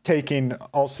 taking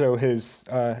also his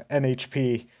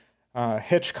NHP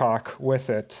Hitchcock with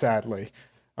it, sadly.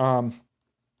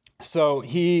 So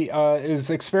he is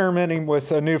experimenting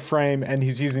with a new frame, and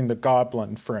he's using the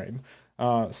Goblin frame.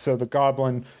 So the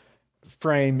Goblin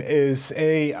frame is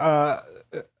a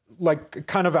like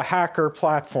kind of a hacker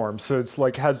platform. So it's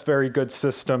like has very good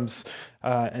systems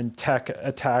and tech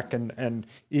attack and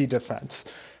e-defense.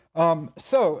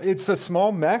 So it's a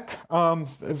small mech,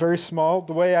 very small.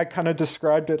 The way I kind of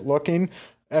described it looking,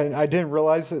 and I didn't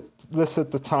realize this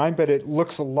at the time, but it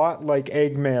looks a lot like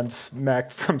Eggman's mech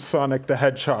from Sonic the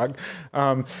Hedgehog.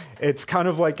 It's kind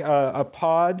of like a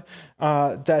pod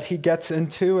that he gets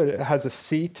into. It has a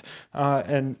seat,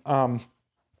 and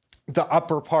the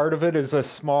upper part of it is a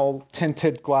small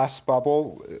tinted glass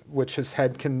bubble, which his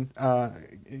head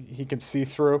he can see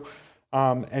through,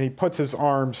 and he puts his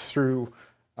arms through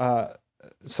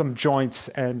some joints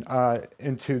and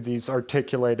into these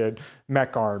articulated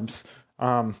mech arms.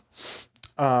 But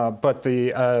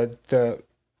the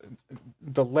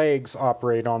legs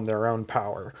operate on their own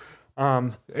power.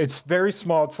 It's very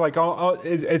small. It's like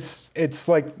it's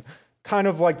like kind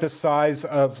of like the size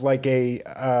of like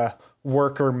a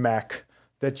worker mech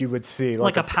that you would see,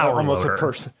 like a power almost loader. A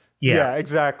person. Yeah,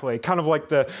 exactly. Kind of like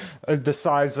the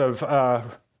size of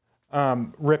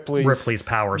Ripley's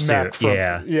power suit.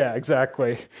 Yeah,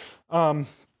 exactly. So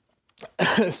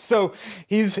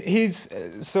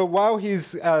so while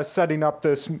he's setting up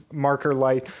this marker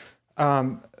light,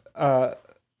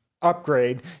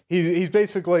 upgrade. He's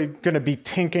basically going to be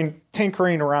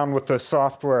tinkering around with the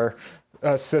software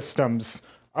systems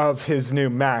of his new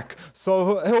mech.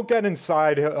 So he'll get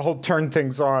inside, he'll turn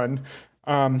things on,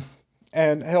 and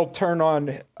he'll turn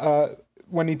on,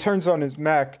 when he turns on his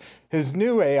mech, his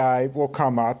new AI will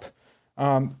come up.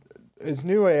 His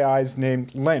new AI is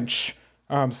named Lynch,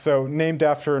 so named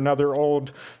after another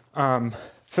old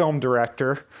film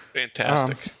director.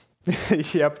 Fantastic.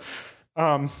 Yep.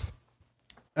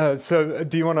 So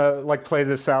do you want to play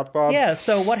this out, Bob? Yeah,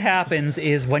 so what happens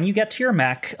is when you get to your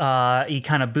mech, you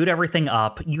kind of boot everything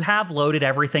up. You have loaded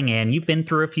everything in. You've been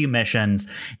through a few missions,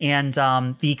 and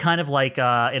the kind of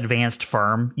advanced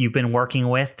firm you've been working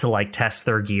with to test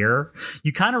their gear,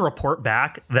 you kind of report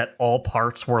back that all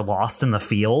parts were lost in the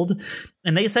field,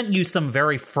 and they sent you some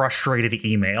very frustrated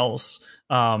emails.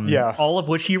 All of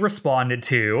which you responded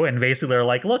to, and basically they're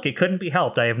like, look, it couldn't be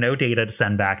helped. I have no data to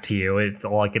send back to you. It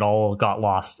all got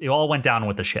lost. It all went down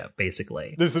with the ship,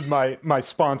 basically. This is my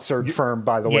sponsored firm,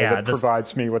 by the way, that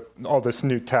provides me with all this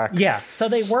new tech. Yeah, so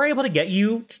they were able to get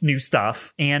you new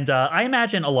stuff, and I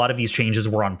imagine a lot of these changes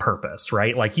were on purpose,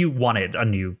 right? You wanted a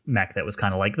new mech that was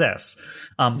kind of like this.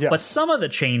 Yes. But some of the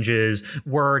changes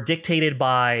were dictated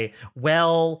by,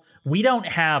 we don't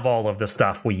have all of the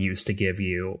stuff we used to give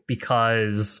you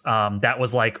because that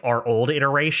was our old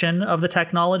iteration of the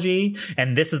technology,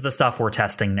 and this is the stuff we're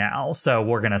testing now, so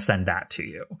we're going to send that to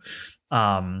you.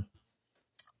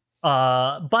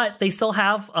 But they still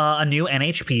have a new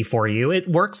NHP for you. It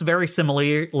works very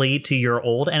similarly to your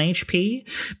old NHP,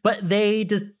 but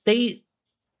they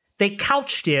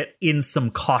couched it in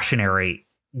some cautionary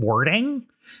wording.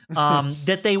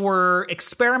 That they were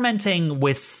experimenting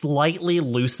with slightly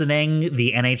loosening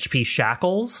the NHP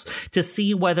shackles to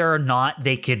see whether or not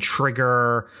they could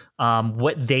trigger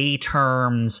what they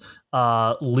termed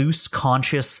loose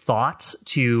conscious thoughts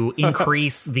to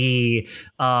increase the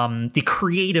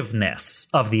creativeness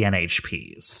of the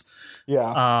NHPs.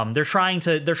 Yeah. They're trying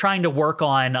to work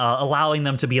on allowing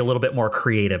them to be a little bit more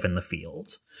creative in the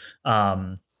field.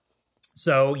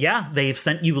 So yeah, they've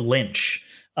sent you Lynch.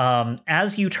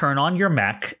 As you turn on your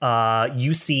mech,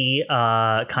 you see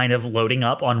kind of loading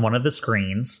up on one of the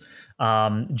screens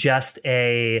just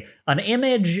an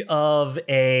image of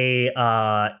a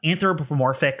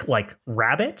anthropomorphic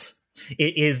rabbit.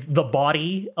 It is the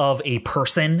body of a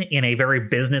person in a very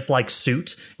business-like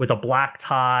suit with a black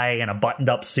tie and a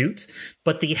buttoned-up suit,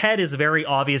 but the head is very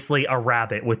obviously a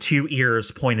rabbit with two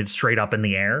ears pointed straight up in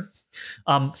the air.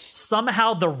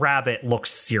 Somehow the rabbit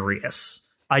looks serious.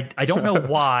 I don't know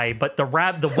why, but the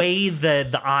way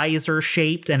the eyes are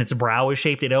shaped and its brow is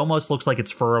shaped, it almost looks like it's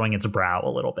furrowing its brow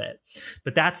a little bit.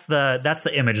 But that's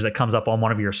the image that comes up on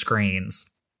one of your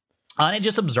screens. And it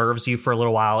just observes you for a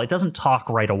little while. It doesn't talk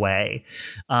right away.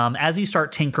 As you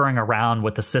start tinkering around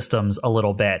with the systems a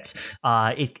little bit,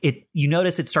 you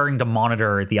notice it's starting to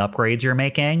monitor the upgrades you're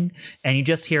making, and you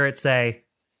just hear it say,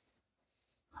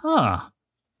 "Huh,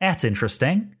 that's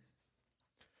interesting."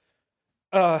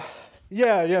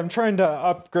 Yeah, I'm trying to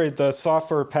upgrade the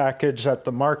software package that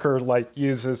the marker light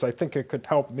uses. I think it could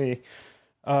help me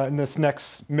in this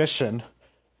next mission.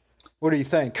 What do you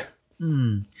think?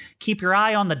 Keep your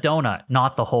eye on the donut,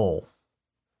 not the hole.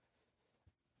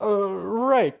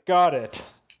 Right, got it.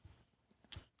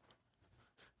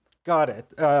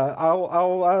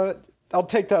 I'll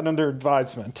take that under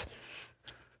advisement.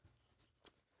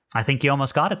 I think you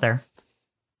almost got it there.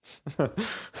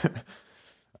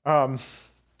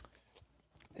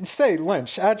 Say,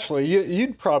 Lynch, actually,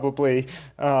 you'd probably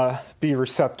be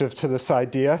receptive to this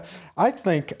idea. I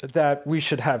think that we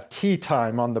should have tea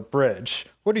time on the bridge.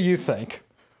 What do you think?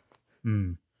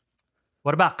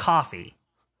 What about coffee?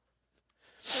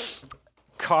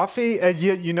 Coffee?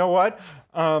 You know what?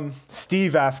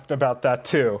 Steve asked about that,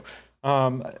 too.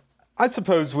 I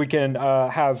suppose we can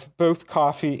have both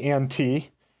coffee and tea.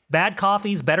 Bad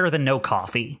coffee's better than no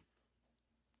coffee.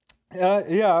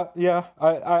 Yeah.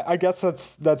 I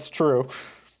guess that's true.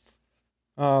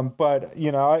 But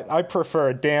I prefer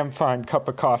a damn fine cup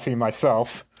of coffee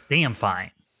myself. Damn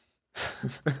fine.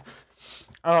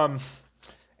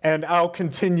 And I'll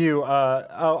continue.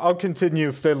 I'll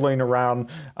continue fiddling around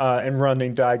and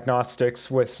running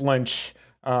diagnostics with Lynch,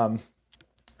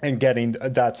 and getting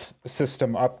that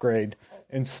system upgrade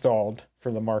installed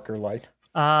for the marker light.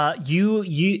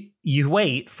 You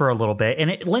wait for a little bit,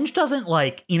 and Lynch doesn't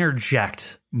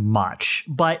interject much,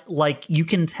 but you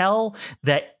can tell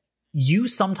that you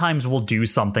sometimes will do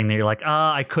something that you're like,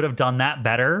 I could have done that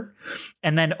better.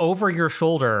 And then over your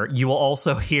shoulder, you will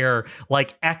also hear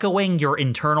echoing your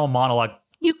internal monologue,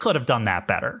 you could have done that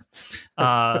better.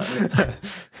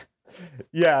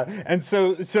 Yeah, and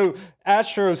so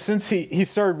Astro, since he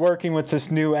started working with this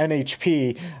new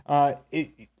NHP,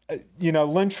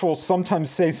 Lynch will sometimes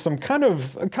say some kind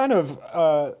of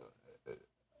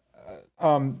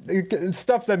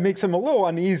stuff that makes him a little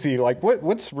uneasy, like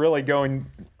what's really going,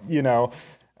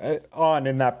 on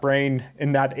in that brain,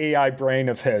 in that AI brain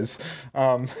of his.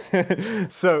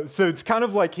 So it's kind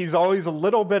of like he's always a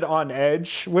little bit on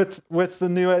edge with the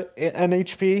new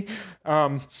NHP.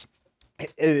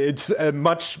 It's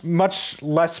much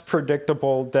less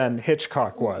predictable than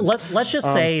Hitchcock was. Let's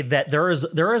just say that there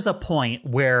is a point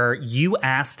where you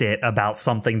asked it about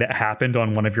something that happened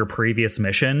on one of your previous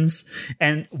missions,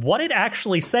 and what it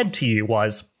actually said to you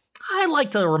was, I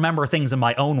like to remember things in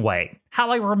my own way,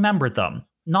 how I remembered them,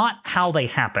 not how they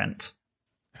happened.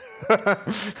 Would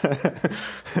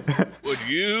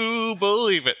you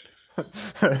believe it?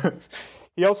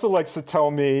 He also likes to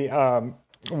tell me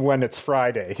when it's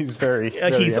Friday. He's very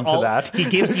into that. He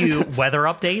gives you weather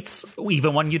updates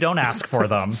even when you don't ask for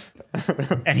them.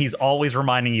 And he's always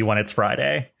reminding you when it's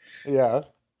Friday. Yeah.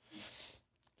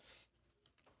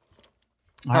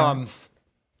 All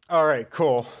right,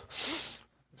 cool.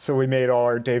 So we made all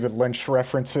our David Lynch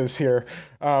references here.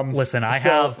 Listen, I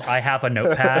have a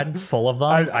notepad full of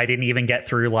them. I didn't even get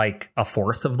through like a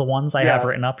fourth of the ones I have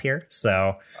written up here.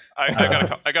 So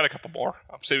I got a couple more.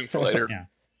 I'm saving for later. Yeah.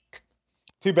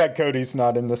 Too bad Cody's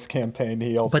not in this campaign.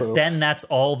 But then that's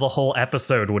all the whole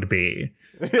episode would be.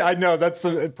 I know, that's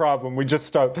the problem. We just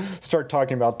start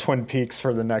talking about Twin Peaks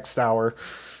for the next hour.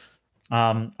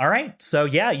 All right. So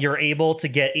yeah, you're able to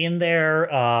get in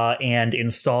there and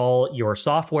install your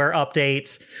software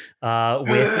updates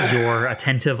with your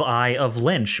attentive eye of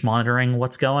Lynch monitoring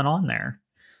what's going on there.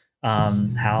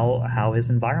 How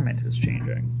his environment is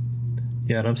changing.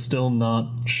 Yeah, and I'm still not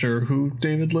sure who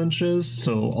David Lynch is,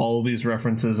 so all these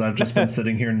references, I've just been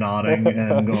sitting here nodding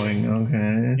and going,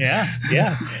 okay.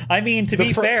 Yeah. I mean, to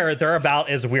be fair, they're about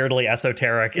as weirdly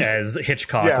esoteric as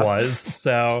Hitchcock was,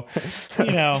 so,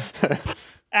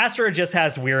 Astro just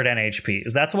has weird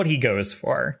NHPs. That's what he goes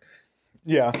for.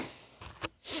 Yeah.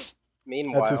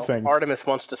 Meanwhile, Artemis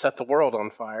wants to set the world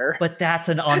on fire. But that's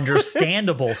an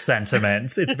understandable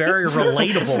sentiment. It's very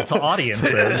relatable to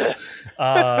audiences.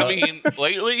 I mean,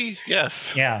 lately,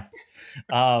 yes. Yeah.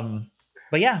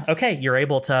 But yeah, okay, you're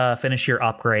able to finish your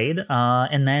upgrade.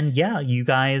 And then, you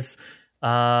guys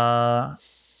are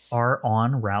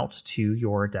en route to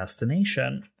your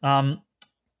destination. On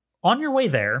your way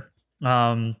there,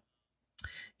 it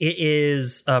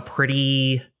is a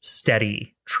pretty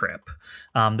steady trip.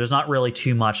 There's not really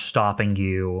too much stopping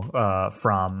you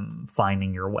from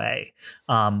finding your way.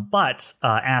 But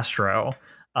Astro,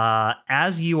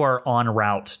 as you are en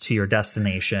route to your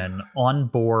destination, on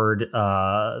board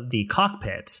the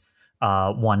cockpit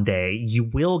one day, you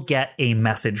will get a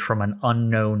message from an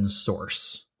unknown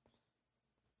source.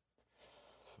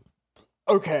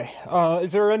 Okay.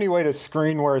 Is there any way to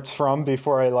screen where it's from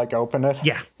before I open it?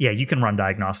 Yeah, you can run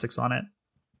diagnostics on it.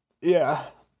 Yeah.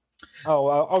 Oh,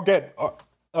 I'll get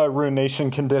Ruination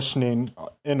Conditioning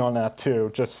in on that too,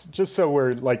 just so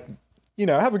we're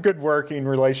have a good working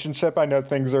relationship. I know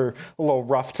things are a little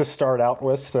rough to start out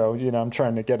with, so I'm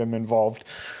trying to get him involved.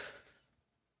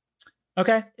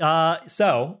 Okay.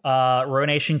 So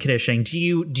Ruination Conditioning. Do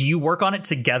you work on it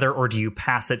together, or do you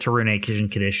pass it to Ruination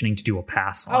Conditioning to do a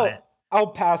pass on it? I'll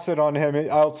pass it on him.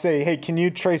 I'll say, hey, can you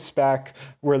trace back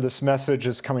where this message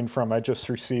is coming from? I just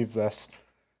received this.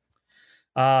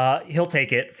 He'll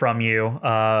take it from you.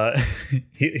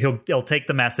 He'll take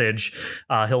the message.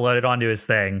 He'll load it onto his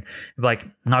thing. Be like,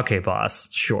 okay, boss,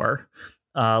 sure.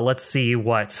 Let's see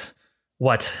what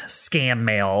scam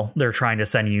mail they're trying to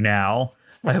send you now.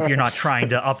 I hope you're not trying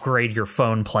to upgrade your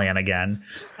phone plan again.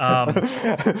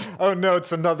 Oh no,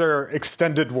 it's another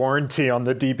extended warranty on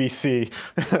the DBC.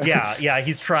 yeah.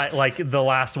 He's trying, the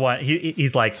last one.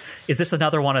 He's like, is this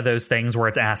another one of those things where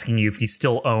it's asking you if you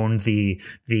still own the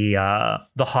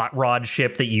hot rod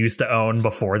ship that you used to own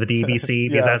before the DBC?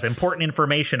 Because it has important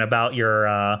information about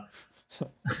your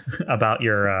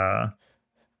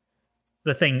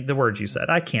the words you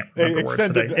said. I can't remember words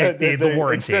today. The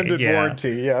warranty. Extended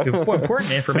warranty, yeah.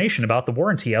 Important information about the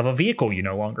warranty of a vehicle you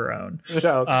no longer own.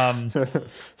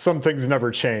 Some things never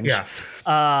change.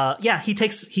 Yeah. He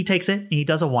takes it and he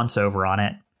does a once over on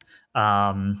it.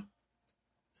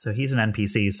 So he's an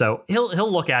NPC. So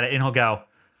he'll look at it and he'll go,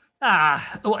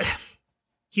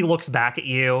 he looks back at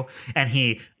you and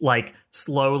he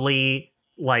slowly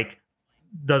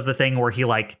does the thing where he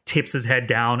tips his head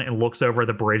down and looks over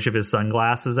the bridge of his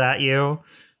sunglasses at you.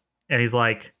 And he's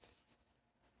like,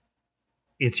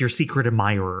 it's your secret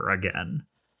admirer again.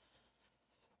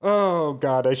 Oh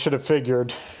God, I should have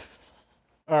figured.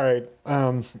 All right.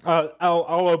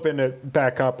 I'll open it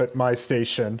back up at my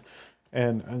station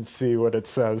and see what it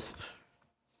says.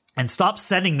 And stop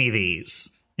sending me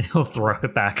these. And he'll throw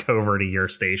it back over to your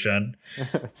station.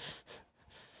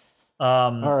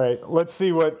 All right. Let's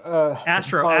see what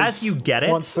Astro, as you get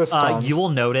it, you will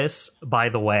notice, by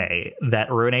the way,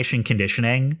 that Ruination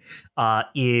Conditioning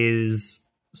is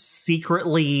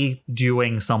secretly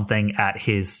doing something at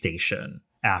his station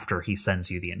after he sends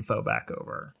you the info back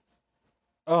over.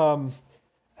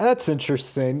 That's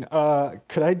interesting.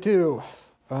 Could I do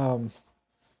I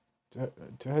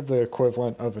have the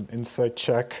equivalent of an insight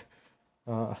check?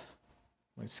 My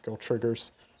skill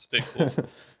triggers. Stay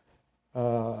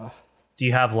cool. Do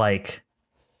you have like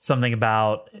something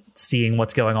about seeing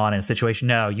what's going on in a situation?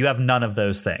 No, you have none of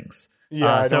those things.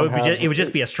 Yeah, so it would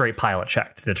just be a straight pilot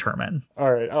check to determine.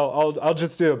 All right, I'll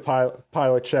just do a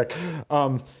pilot check.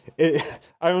 I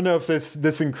don't know if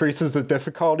this increases the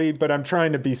difficulty, but I'm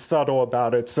trying to be subtle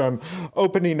about it. So I'm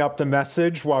opening up the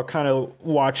message while kind of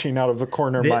watching out of the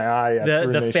corner of my eye.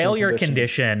 The failure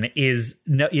condition is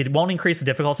no, it won't increase the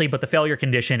difficulty, but the failure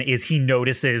condition is he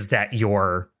notices that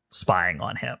you're spying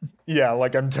on him. Yeah,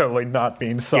 like I'm totally not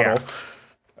being subtle. Yeah.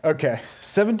 Okay,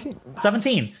 17.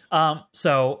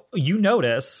 So you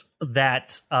notice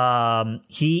that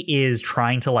he is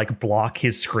trying to like block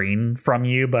his screen from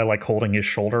you by like holding his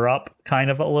shoulder up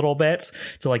kind of a little bit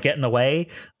to like get in the way.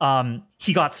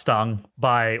 He got stung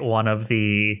by one of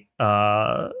the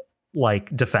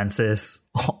like defenses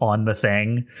on the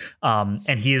thing,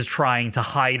 and he is trying to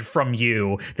hide from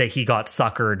you that he got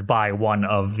suckered by one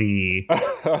of the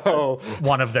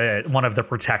one of the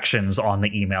protections on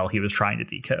the email he was trying to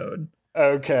decode.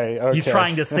 Okay. He's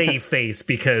trying to save face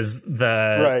because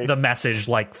the message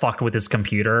like fucked with his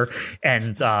computer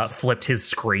and flipped his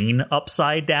screen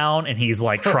upside down, and he's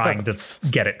like trying to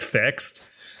get it fixed.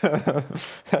 I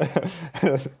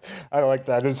like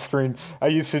that. His screen. I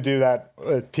used to do that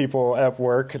with people at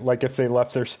work. Like if they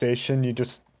left their station, you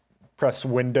just press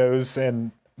Windows and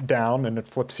down, and it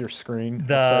flips your screen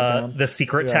upside down. The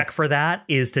secret tech for that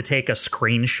is to take a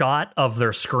screenshot of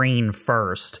their screen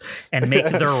first and make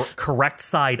their correct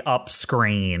side up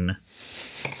screen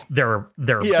their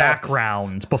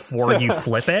background before you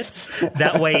flip it.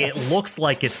 That way it looks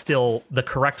like it's still the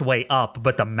correct way up,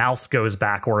 but the mouse goes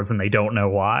backwards and they don't know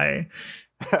why.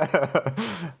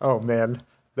 Oh man,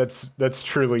 that's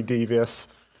truly devious.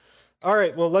 All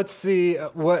right, well, let's see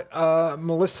what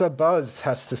Melissa Buzz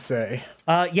has to say.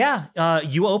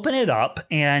 You open it up,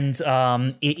 and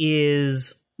it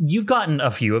is... You've gotten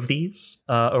a few of these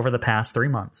over the past 3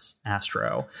 months,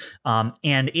 Astro,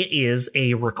 and it is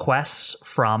a request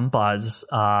from Buzz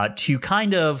to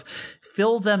kind of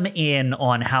fill them in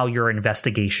on how your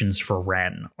investigations for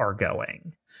Ren are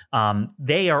going.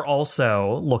 They are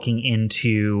also looking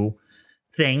into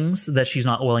things that she's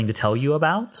not willing to tell you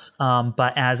about,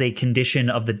 but as a condition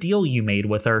of the deal you made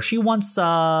with her, she wants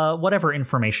whatever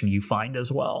information you find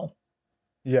as well.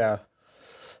 Yeah.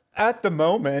 At the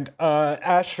moment,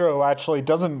 Astro actually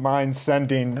doesn't mind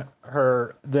sending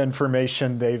her the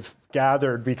information they've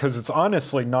gathered because it's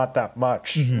honestly not that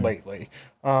much lately.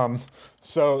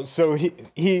 So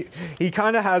he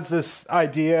kind of has this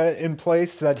idea in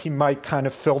place that he might kind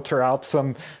of filter out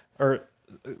some or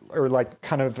like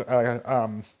kind of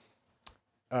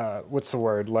what's the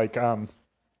word, like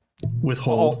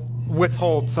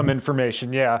withhold some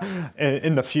information,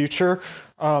 in the future.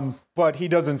 But he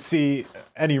doesn't see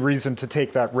any reason to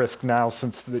take that risk now,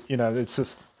 since it's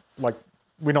just like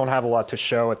we don't have a lot to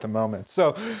show at the moment.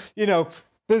 So,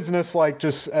 business like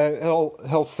just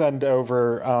he'll send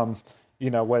over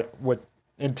what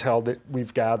intel that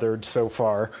we've gathered so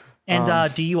far.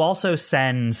 And do you also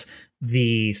send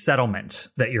the settlement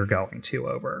that you're going to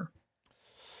over?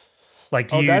 Like,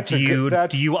 do you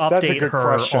update her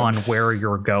question on where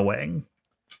you're going?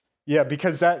 Yeah,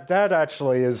 because that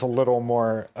actually is a little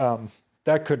more,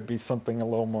 that could be something a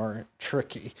little more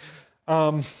tricky.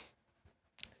 Can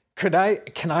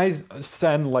I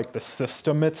send like the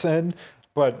system it's in,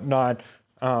 but not,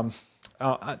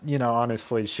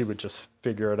 honestly, she would just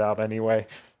figure it out anyway.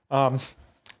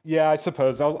 Yeah, I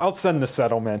suppose I'll send the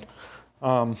settlement.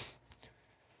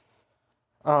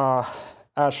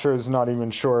 Astro's not even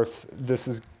sure if this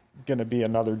is going to be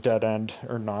another dead end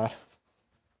or not.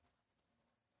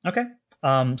 Okay.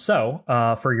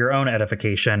 So for your own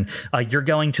edification, you're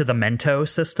going to the Mento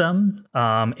system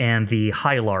and the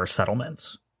Hylar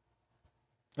settlement.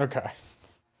 Okay.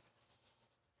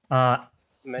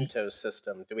 Mentos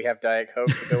system. Do we have Diet Coke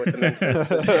to go with the Mentos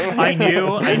system?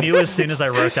 I knew as soon as I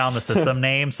wrote down the system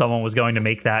name, someone was going to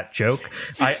make that joke.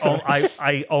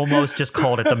 I almost just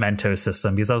called it the Mentos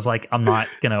system because I was like, I'm not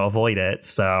going to avoid it.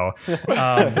 So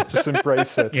just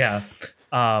embrace it. Yeah.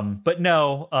 But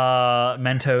no,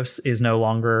 Mentos is no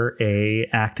longer a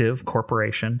active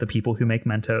corporation. The people who make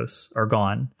Mentos are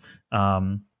gone.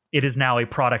 It is now a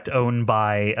product owned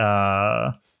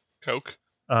by Coke.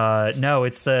 No,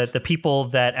 it's the people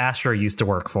that Astro used to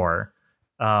work for.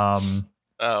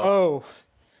 Oh,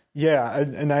 yeah,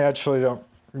 and I actually don't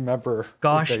remember.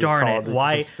 Gosh darn it!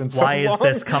 Why is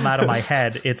this come out of my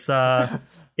head? It's I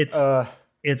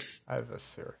have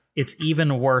this here. It's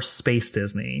even worse. Space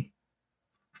Disney.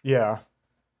 Yeah.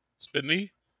 Spidney.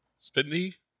 I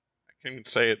can't even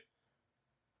say it.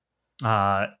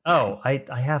 I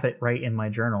have it right in my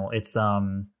journal. It's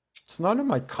not in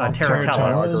my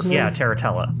Terratella. Yeah,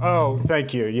 Terratella. Oh,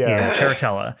 thank you. Yeah,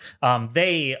 Terratella.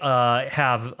 They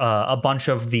have a bunch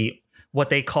of what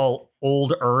they call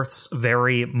old Earth's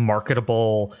very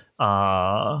marketable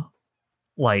products.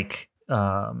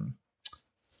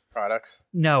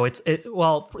 No,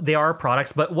 well, they are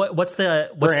products, but what's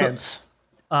brands?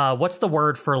 What's the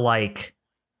word for like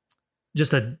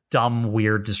just a dumb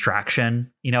weird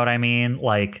distraction? You know what I mean?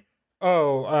 Like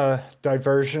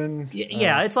diversion.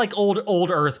 Yeah, it's like old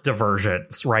Earth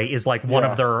diversions, right? Is like one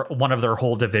of their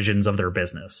whole divisions of their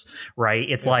business, right?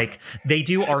 It's like they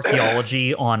do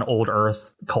archaeology on old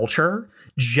Earth culture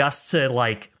just to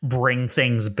like bring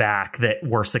things back that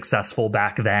were successful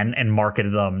back then and market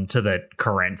them to the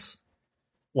current,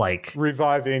 like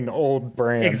reviving old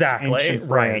brands. Exactly. Right.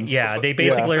 Brands. Yeah. They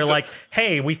basically are like,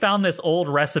 hey, we found this old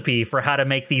recipe for how to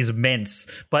make these mints,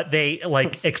 but they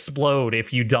like explode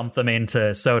if you dump them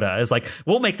into soda. It's like,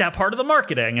 we'll make that part of the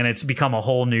marketing, and it's become a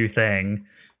whole new thing.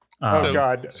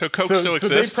 God! So Coke still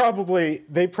exists. So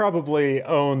they probably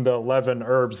own the 11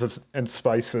 herbs and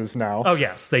spices now. Oh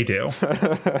yes, they do.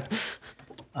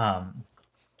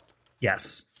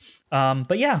 Yes.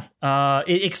 But yeah,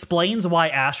 it explains why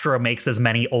Astro makes as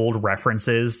many old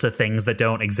references to things that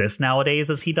don't exist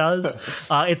nowadays as he does.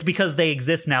 It's because they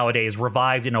exist nowadays,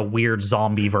 revived in a weird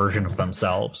zombie version of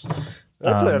themselves.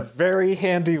 That's a very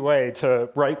handy way to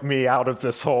write me out of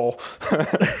this hole.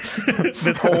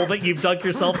 This hole that you've dug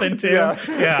yourself into?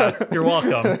 Yeah, you're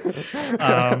welcome.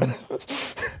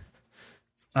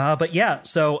 But yeah,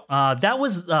 so that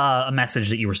was a message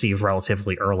that you received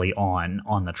relatively early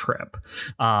on the trip.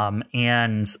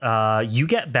 And you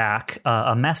get back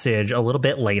a message a little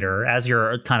bit later as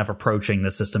you're kind of approaching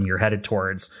the system you're headed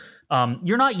towards.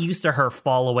 You're not used to her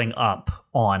following up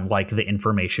on like the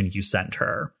information you sent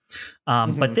her.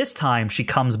 But this time she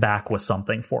comes back with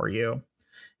something for you.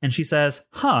 And she says,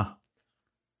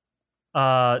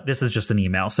 this is just an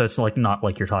email, so it's like not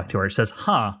like you're talking to her. It says,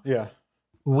 yeah.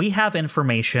 We have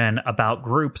information about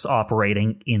groups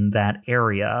operating in that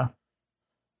area.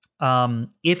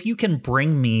 If you can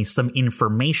bring me some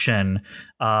information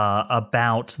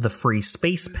about the Free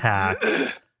Space Pact,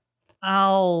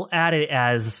 I'll add it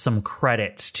as some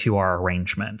credit to our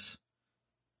arrangement.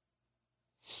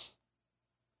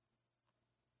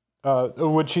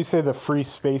 Would she say the Free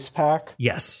Space Pack?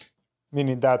 Yes.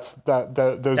 Meaning those are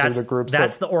the groups.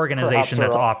 That's the organization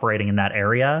that's operating in that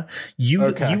area.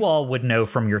 You all would know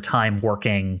from your time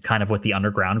working kind of with the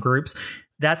underground groups.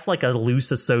 That's like a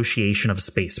loose association of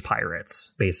space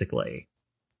pirates, basically.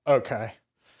 Okay.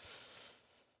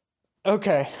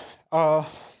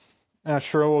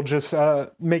 Sure, we'll just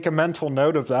make a mental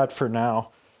note of that for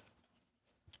now.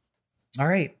 All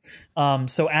right.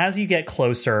 So as you get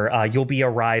closer, you'll be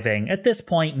arriving at this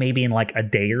point, maybe in like a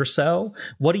day or so.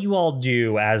 What do you all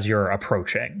do as you're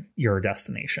approaching your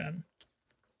destination?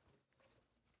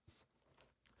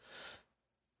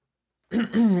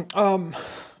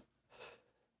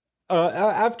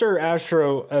 After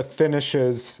Astro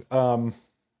finishes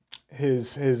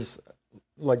his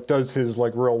like does his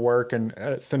like real work and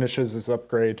finishes his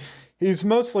upgrade, he's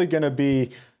mostly going to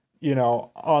be, you know,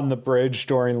 on the bridge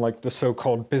during like the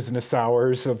so-called business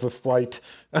hours of the flight.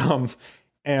 But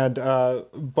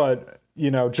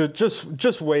you know,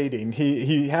 just waiting.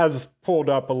 He has pulled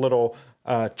up a little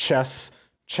chess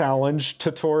challenge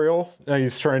tutorial.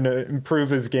 He's trying to improve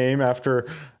his game after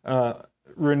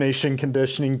Runation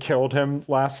conditioning killed him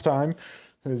last time.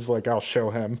 He's like, I'll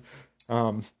show him.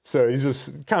 So he's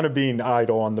just kind of being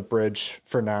idle on the bridge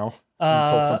for now.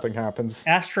 Until something happens.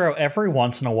 Astro, every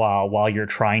once in a while you're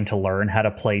trying to learn how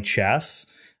to play chess,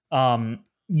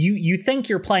 you think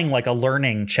you're playing like a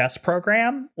learning chess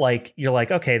program. Like you're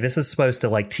like, okay, this is supposed to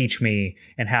like teach me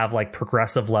and have like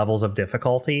progressive levels of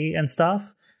difficulty and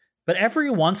stuff. But every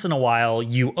once in a while,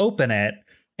 you open it,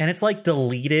 and it's like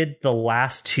deleted the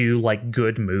last 2 like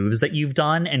good moves that you've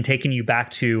done and taken you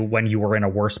back to when you were in a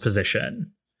worse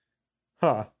position.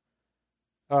 Huh.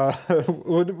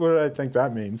 What do I think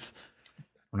that means?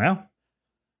 I don't know.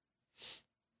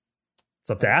 It's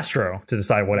up to Astro to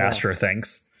decide what Astro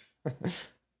thinks.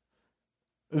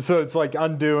 So it's like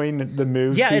undoing the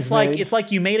moves. Yeah, it's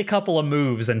like you made a couple of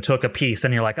moves and took a piece,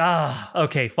 and you're like,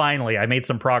 okay, finally, I made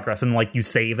some progress, and like you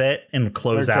save it and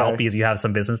close out because you have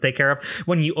some business to take care of.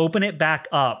 When you open it back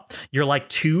up, you're like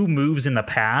 2 moves in the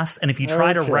past, and if you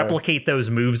try to replicate those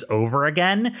moves over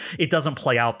again, it doesn't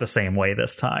play out the same way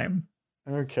this time.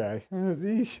 Okay.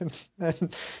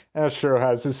 Astro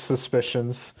has his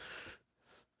suspicions.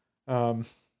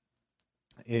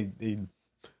 He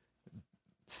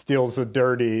steals a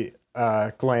dirty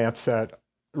glance at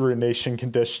Ruination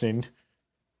Conditioning.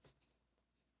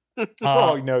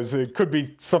 All he knows, it could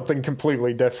be something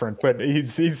completely different, but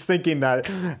he's thinking that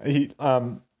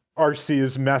RC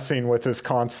is messing with his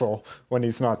console when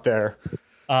he's not there.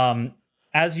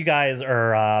 As you guys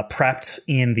are prepped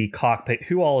in the cockpit,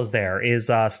 who all is there?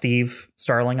 Is Steve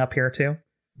Starling up here too?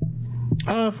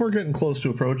 If we're getting close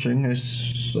to approaching, I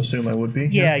assume I would be.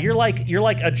 Yeah, you're like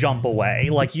a jump away.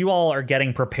 Like you all are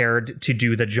getting prepared to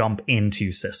do the jump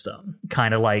into system.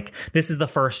 Kind of like this is the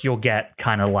first you'll get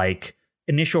kind of like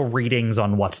initial readings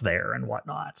on what's there and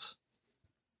whatnot.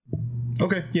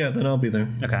 Okay, yeah, then I'll be there.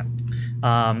 Okay.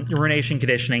 Ruination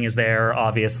Conditioning is there,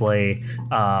 obviously.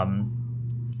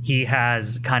 He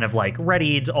has kind of like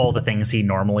readied all the things he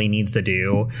normally needs to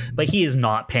do, but he is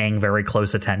not paying very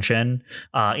close attention.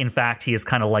 In fact, he is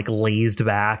kind of like lazed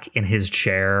back in his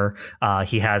chair.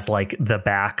 He has like the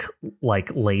back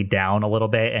like laid down a little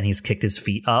bit, and he's kicked his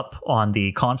feet up on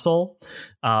the console.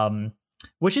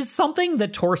 Which is something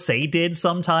that Torsay did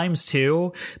sometimes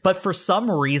too, but for some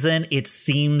reason it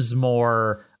seems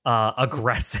more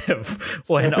aggressive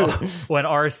when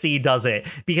RC does it,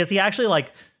 because he actually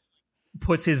like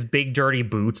puts his big dirty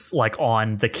boots like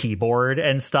on the keyboard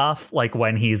and stuff, like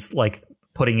when he's like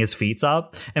putting his feet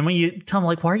up. And when you tell him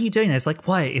like, why are you doing this? Like,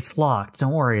 what? It's locked.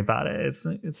 Don't worry about it.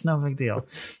 It's no big deal.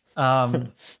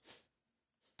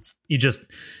 He just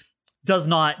does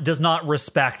not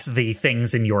respect the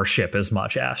things in your ship as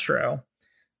much, Astro.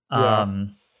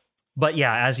 But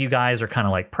yeah, as you guys are kind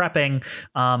of like prepping,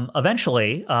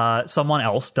 eventually someone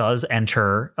else does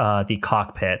enter the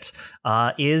cockpit,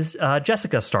 is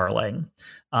Jessica Starling.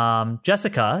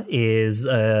 Jessica is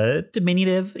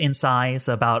diminutive in size,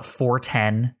 about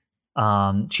 4'10".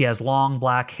 She has long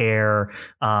black hair,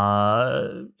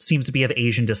 seems to be of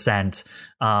Asian descent,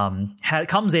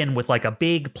 comes in with like a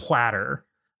big platter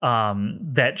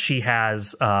that she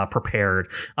has prepared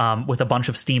with a bunch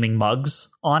of steaming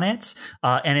mugs on it.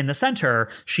 And in the center,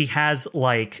 she has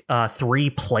like 3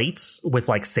 plates with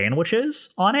like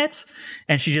sandwiches on it.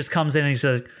 And she just comes in and she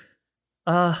says,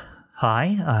 hi,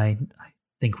 I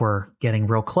think we're getting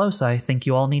real close. I think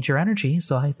you all need your energy.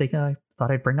 So I thought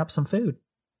I'd bring up some food.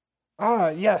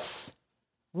 Yes.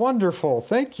 Wonderful.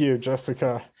 Thank you,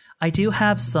 Jessica. I do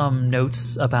have some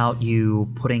notes about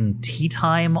you putting tea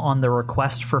time on the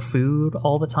request for food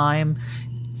all the time.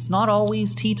 It's not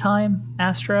always tea time,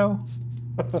 Astro.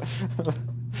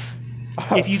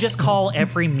 If you just call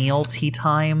every meal tea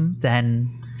time,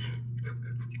 then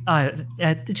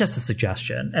just a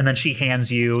suggestion. And then she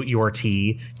hands you your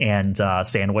tea and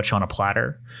sandwich on a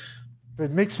platter. It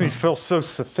makes me feel so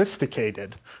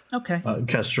sophisticated. Okay.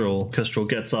 Kestrel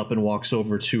gets up and walks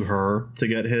over to her to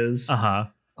get his.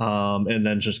 And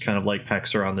then just kind of like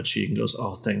pecks her on the cheek and goes,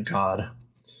 "Oh, thank God."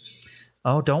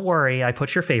 Oh, don't worry. I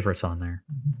put your favorites on there.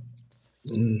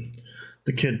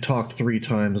 The kid talked 3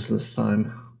 times this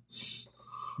time.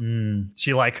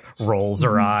 She like rolls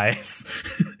her eyes.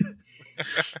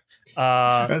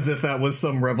 As if that was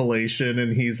some revelation,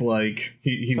 and he's like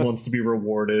he wants to be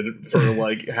rewarded for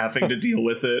like having to deal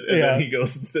with it, and then he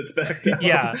goes and sits back down.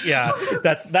 Yeah.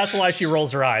 That's why she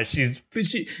rolls her eyes. She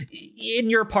in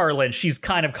your parlance, she's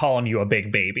kind of calling you a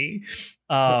big baby.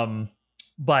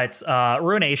 But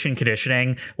Ruination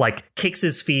Conditioning like kicks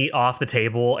his feet off the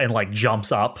table and like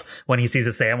jumps up when he sees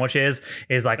the sandwiches,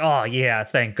 is like, oh yeah,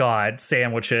 thank God,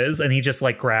 sandwiches. And he just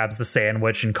like grabs the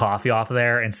sandwich and coffee off of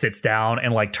there and sits down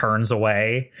and like turns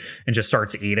away and just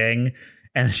starts eating.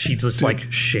 And she just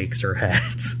like shakes her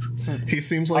head. He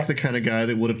seems like the kind of guy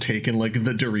that would have taken like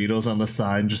the Doritos on the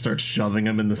side and just start shoving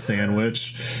them in the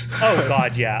sandwich. Oh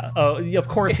God, yeah. Oh, of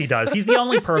course he does. He's the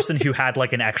only person who had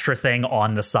like an extra thing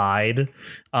on the side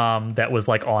that was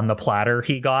like on the platter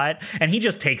he got, and he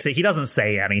just takes it. He doesn't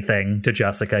say anything to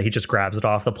Jessica. He just grabs it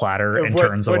off the platter and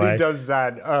turns away. When he does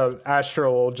that,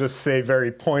 Astro will just say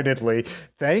very pointedly,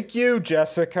 "Thank you,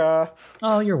 Jessica."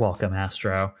 Oh, you're welcome,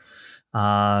 Astro.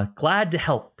 Glad to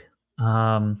help.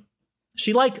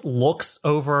 She like looks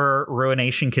over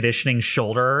Ruination Conditioning's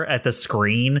shoulder at the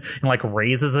screen and like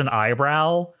raises an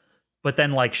eyebrow, but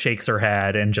then like shakes her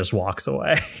head and just walks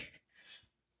away.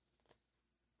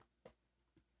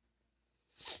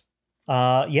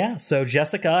 So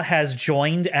Jessica has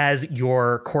joined as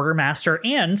your quartermaster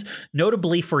and,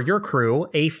 notably for your crew,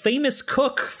 a famous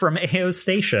cook from AO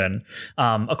Station,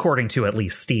 according to at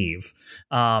least Steve.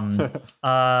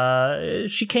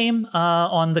 She came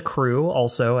on the crew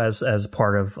also as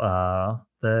part of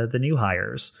the new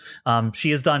hires.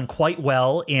 She has done quite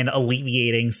well in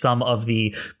alleviating some of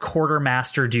the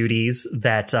quartermaster duties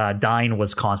that Dine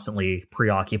was constantly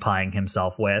preoccupying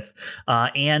himself with,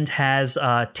 and has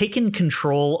taken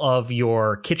control of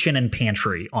your kitchen and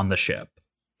pantry on the ship.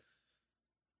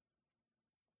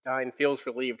 Dine feels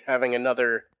relieved having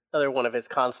another one of his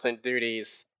constant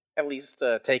duties at least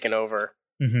taken over.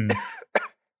 Mm-hmm.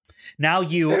 Now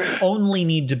you only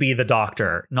need to be the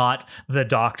doctor, not the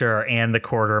doctor and the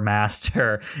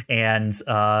quartermaster and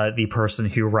the person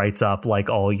who writes up like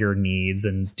all your needs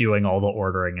and doing all the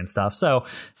ordering and stuff. So,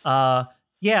 Dine,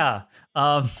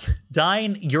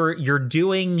 you're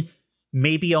doing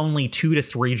maybe only 2 to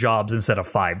 3 jobs instead of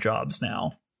 5 jobs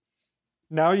now.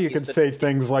 Now you can say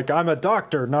things like, "I'm a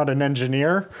doctor, not an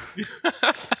engineer."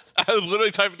 I was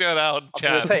literally typing that out in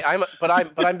chat. I was going to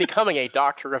say, I'm becoming a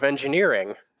doctor of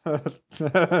engineering.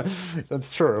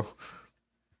 That's true.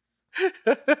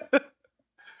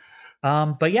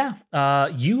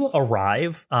 You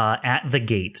arrive at the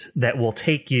gate that will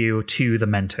take you to the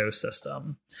Mento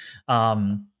system.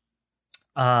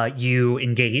 You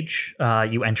engage,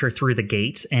 you enter through the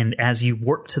gate, and as you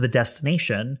warp to the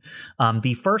destination,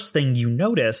 the first thing you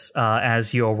notice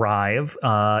as you arrive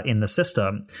in the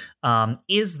system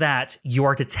is that you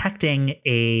are detecting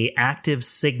a active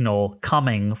signal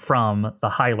coming from the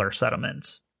Hylar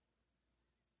settlement.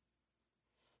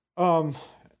 An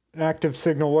active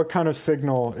signal? What kind of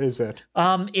signal is it?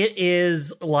 It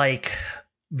is like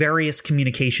various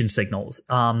communication signals.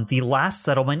 The last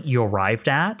settlement you arrived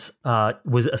at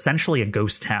was essentially a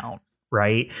ghost town,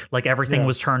 right? Like everything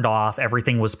was turned off,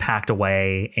 everything was packed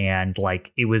away, and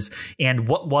like it was, and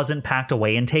what wasn't packed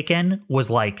away and taken was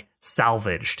like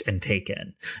salvaged and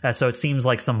taken. So it seems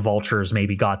like some vultures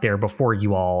maybe got there before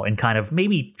you all and kind of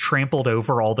maybe trampled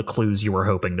over all the clues you were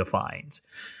hoping to find.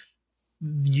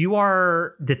 You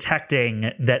are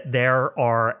detecting that there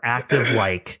are active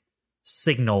like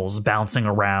signals bouncing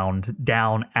around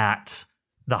down at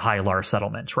the Hylar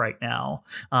settlement right now.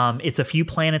 It's a few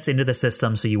planets into the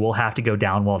system, so you will have to go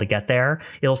down well to get there.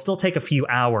 It'll still take a few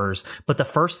hours, but the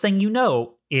first thing you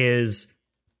know is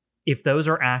if those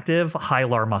are active,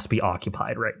 Hylar must be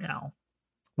occupied right now,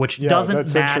 which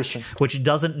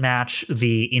doesn't match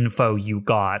the info you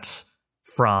got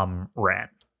from Ren.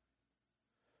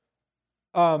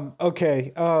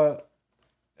 Okay.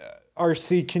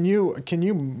 RC, can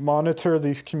you monitor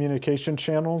these communication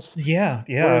channels? Yeah.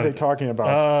 What are they talking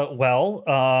about?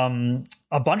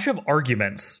 A bunch of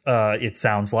arguments, it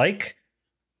sounds like.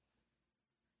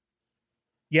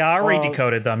 Yeah, I already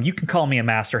decoded them. You can call me a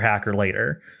master hacker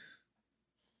later.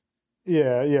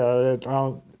 Yeah.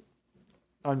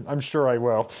 I'm sure I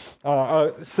will.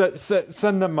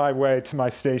 Send them my way to my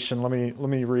station. Let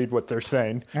me read what they're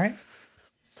saying.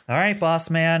 All right, boss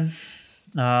man.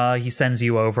 He sends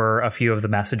you over a few of the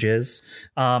messages.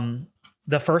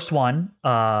 The first one,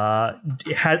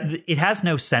 it has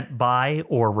no sent by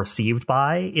or received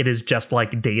by. It is just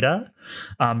like data.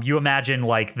 You imagine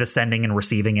like the sending and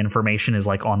receiving information is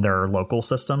like on their local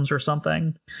systems or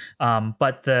something.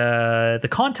 But the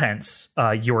contents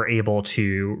you're able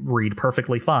to read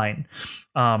perfectly fine.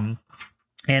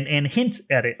 And hint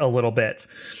at it a little bit.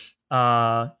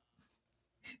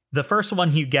 The first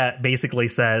one you get basically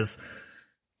says,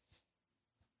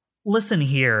 "Listen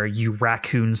here, you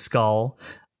raccoon skull.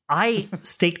 I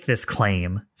staked this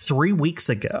claim 3 weeks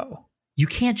ago. You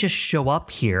can't just show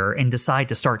up here and decide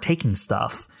to start taking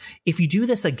stuff. If you do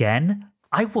this again,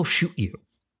 I will shoot you."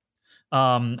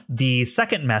 The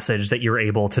second message that you're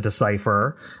able to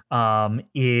decipher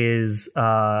is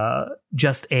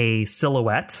just a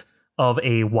silhouette of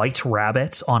a white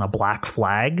rabbit on a black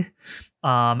flag.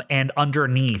 And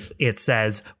underneath it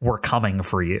says, "We're coming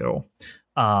for you."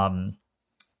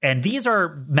 And these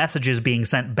are messages being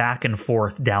sent back and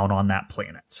forth down on that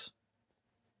planet.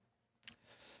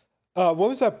 What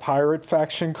was that pirate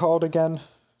faction called again?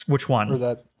 Which one? Or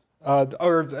that,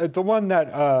 or the one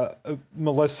that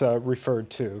Melissa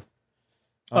referred to.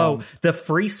 The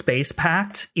Free Space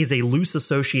Pact is a loose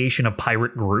association of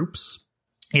pirate groups.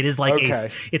 It is like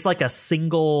it's like a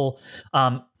single.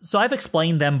 So I've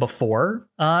explained them before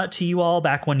to you all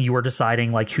back when you were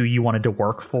deciding like who you wanted to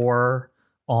work for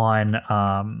on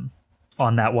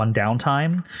that one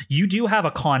downtime. You do have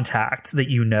a contact that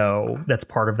you know that's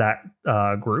part of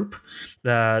that group.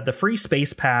 The Free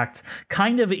Space Pact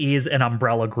kind of is an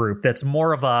umbrella group that's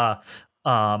more of a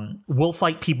we'll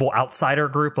fight people outside our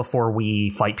group before we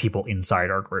fight people inside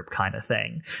our group kind of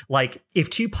thing. Like if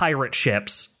two pirate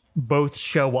ships both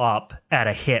show up at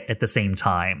a hit at the same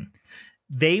time,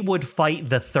 they would fight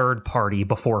the third party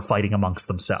before fighting amongst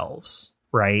themselves,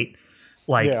 right?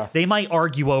 Like they might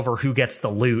argue over who gets the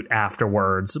loot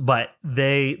afterwards, but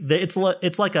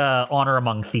it's like a honor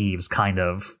among thieves kind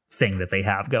of thing that they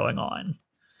have going on.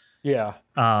 Yeah.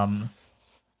 All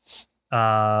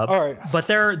right. But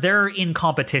they're in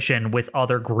competition with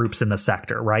other groups in the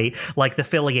sector, right? Like the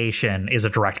Affiliation is a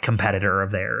direct competitor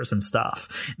of theirs and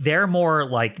stuff. They're more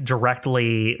like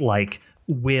directly like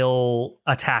will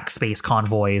attack space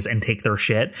convoys and take their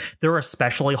shit. They're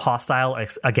especially hostile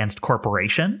against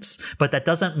corporations, but that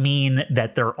doesn't mean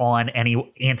that they're on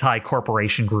any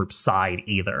anti-corporation group's side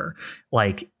either.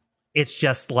 Like it's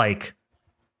just like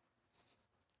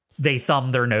they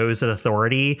thumb their nose at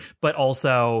authority, but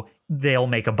also they'll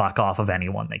make a buck off of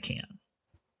anyone they can.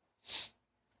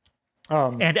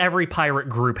 And every pirate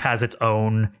group has its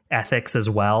own ethics as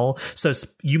well. So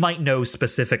you might know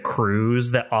specific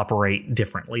crews that operate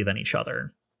differently than each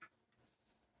other.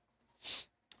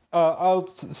 I'll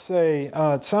say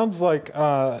it sounds like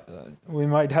we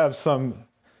might have some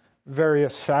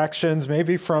various factions,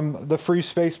 maybe from the Free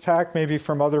Space Pact, maybe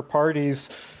from other parties,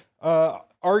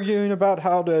 arguing about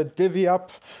how to divvy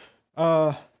up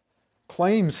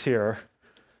claims here.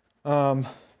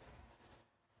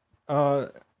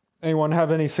 Anyone have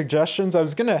any suggestions? I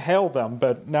was going to hail them,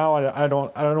 but now I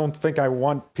don't think I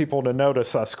want people to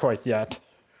notice us quite yet.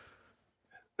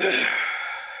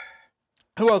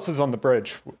 Who else is on the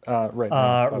bridge right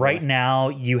now? Right now,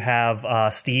 you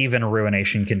have Steve and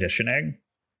Ruination Conditioning.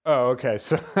 Oh, okay.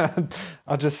 So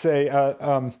I'll just say,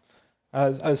 Steve,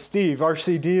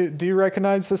 RC, do you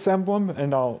recognize this emblem?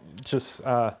 And I'll just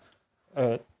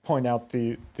point out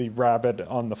the rabbit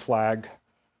on the flag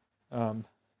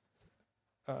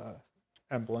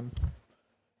emblem.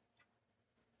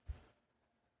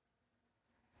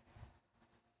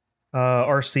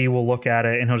 RC will look at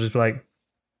it and he'll just be like,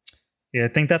 "Yeah, I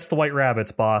think that's the White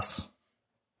Rabbits, boss."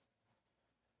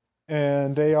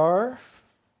 And they are?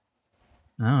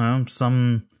 I don't know,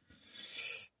 some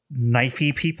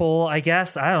knifey people, I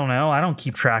guess. I don't know. I don't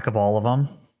keep track of all of them.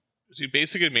 Is he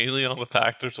basically mainly on the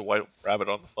fact there's a white rabbit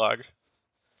on the flag?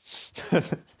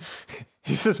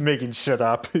 He's just making shit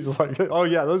up. He's like, "Oh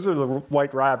yeah, those are the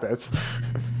White Rabbits."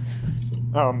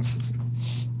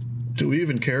 Do we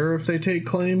even care if they take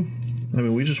claim? I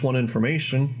mean, we just want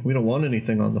information. We don't want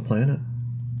anything on the planet.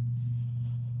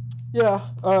 Yeah,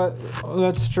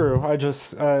 that's true. I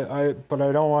just, but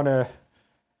I don't want to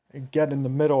get in the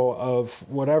middle of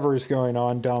whatever's going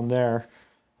on down there.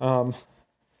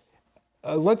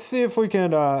 Let's see if we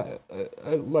can,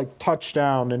 like, touch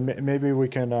down, and maybe we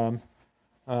can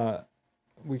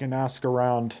ask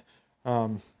around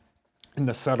in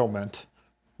the settlement.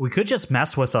 We could just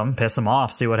mess with them, piss them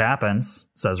off, see what happens,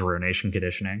 says Ruination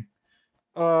Conditioning.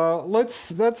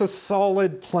 That's a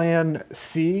solid plan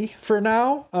C for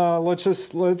now. Let's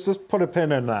just put a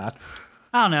pin in that.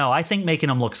 I don't know. I think making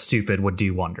them look stupid would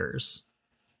do wonders.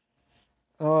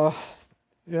 Yeah,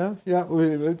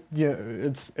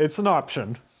 it's an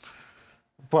option,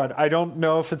 but I don't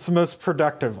know if it's the most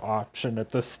productive option at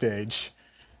this stage.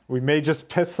 We may just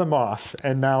piss them off,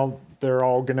 and now they're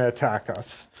all going to attack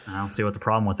us. I don't see what the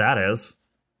problem with that is.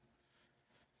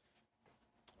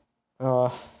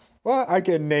 Well, I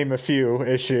can name a few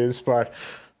issues, but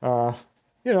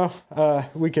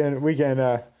we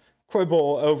can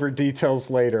quibble over details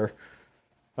later.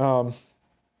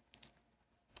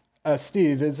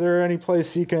 Steve, is there any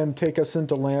place you can take us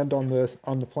into land on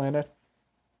the planet?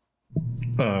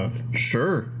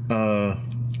 Sure.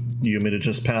 You want me to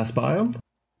just pass by them?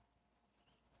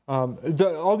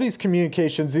 All these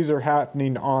communications, these are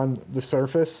happening on the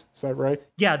surface. Is that right?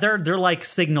 Yeah, they're like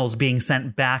signals being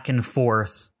sent back and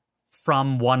forth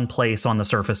from one place on the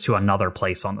surface to another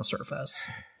place on the surface.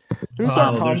 Who's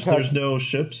our contact? There's no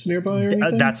ships nearby or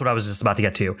anything? That's what I was just about to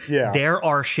get to. Yeah. There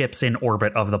are ships in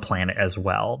orbit of the planet as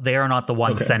well. They are not the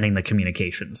ones sending the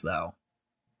communications, though.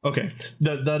 Okay.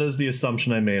 That is the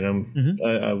assumption I made.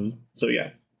 So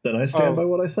yeah. Then I stand by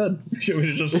what I said. You want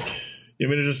me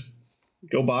to just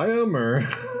go buy them, or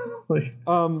like?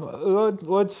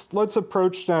 Let's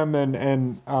approach them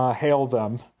and hail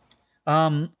them.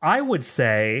 I would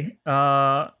say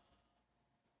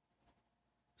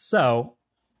so.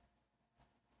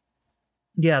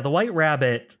 Yeah, the White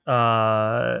Rabbit,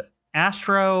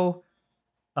 Astro.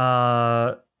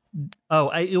 It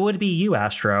would be you,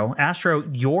 Astro. Astro,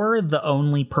 you're the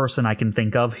only person I can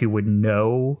think of who would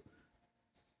know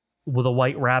with a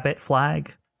White Rabbit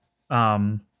flag,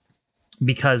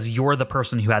 because you're the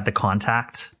person who had the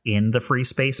contact in the Free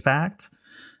Space Pact.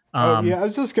 I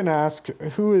was just gonna ask,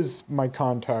 who is my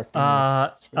contact?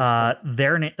 Her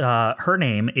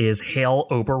name is Hale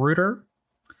Oberruder.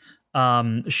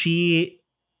 She,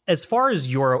 as far as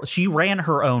she ran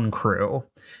her own crew,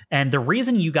 and the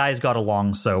reason you guys got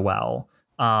along so well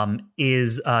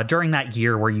is during that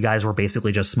year where you guys were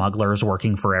basically just smugglers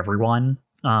working for everyone.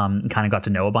 Kind of got to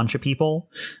know a bunch of people.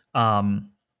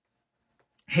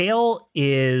 Hale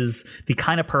is the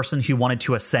kind of person who wanted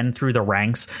to ascend through the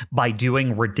ranks by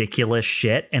doing ridiculous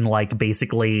shit and like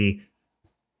basically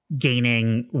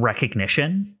gaining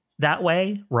recognition that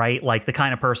way, right? Like the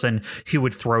kind of person who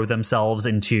would throw themselves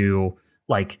into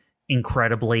like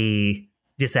incredibly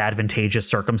disadvantageous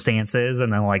circumstances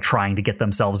and then like trying to get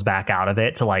themselves back out of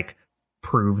it to like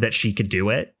prove that she could do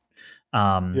it.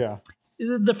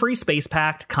 The Free Space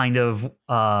Pact kind of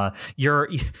the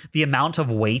amount of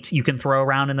weight you can throw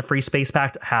around in the Free Space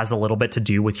Pact has a little bit to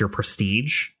do with your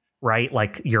prestige, right?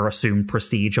 Like your assumed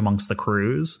prestige amongst the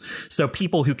crews. So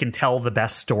people who can tell the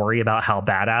best story about how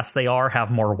badass they are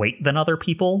have more weight than other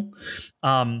people.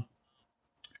 And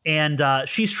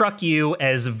she struck you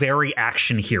as very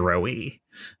action hero-y.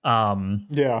 Combined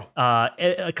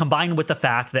with the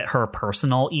fact that her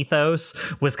personal ethos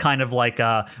was kind of like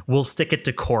we'll stick it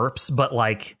to corpse, but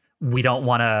like we don't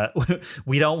want to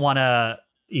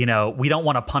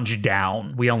punch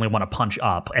down. We only want to punch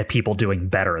up at people doing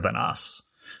better than us,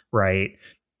 right?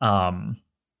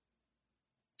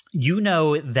 You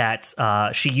know that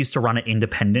she used to run an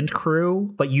independent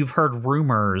crew, but you've heard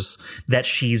rumors that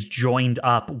she's joined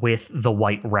up with the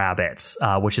White Rabbits,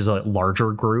 which is a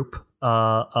larger group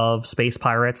of space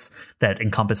pirates that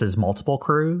encompasses multiple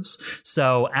crews.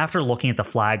 So after looking at the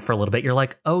flag for a little bit, you're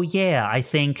like, oh yeah, I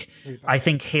think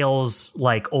Hale's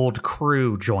like old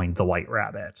crew joined the White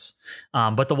Rabbits.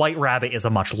 But the White Rabbit is a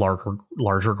much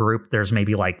larger group. There's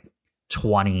maybe like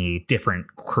 20 different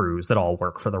crews that all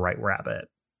work for the White Rabbit.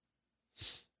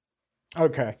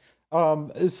 Okay.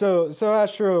 So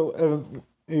Astro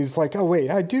is like, oh wait,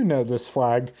 I do know this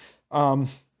flag. And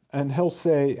he'll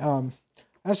say,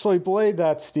 actually, belay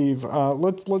that, Steve.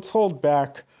 Let's hold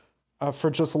back for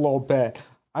just a little bit.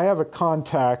 I have a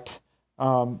contact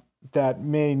that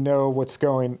may know what's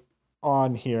going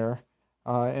on here,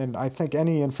 and I think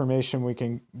any information we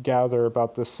can gather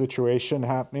about this situation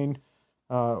happening,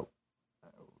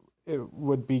 it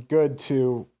would be good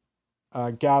to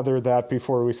gather that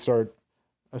before we start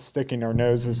sticking our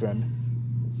noses in.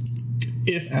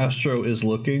 If Astro is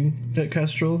looking at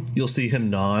Kestrel, you'll see him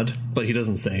nod, but he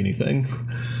doesn't say anything.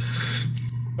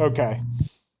 Okay.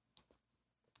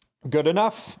 Good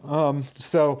enough.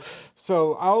 So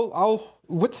I'll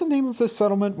what's the name of this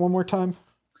settlement one more time,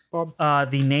 Bob?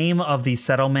 The name of the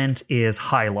settlement is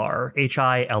Hylar,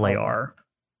 Hilar.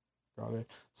 Got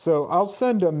it. So I'll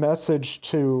send a message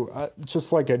to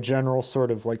just like a general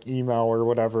sort of like email or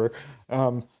whatever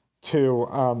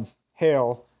to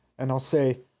Hale, and I'll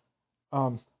say,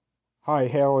 hi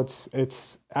Hale,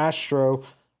 it's Astro.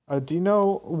 Do you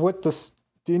know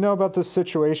about the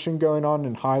situation going on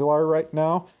in Hylar right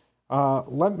now?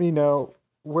 Let me know.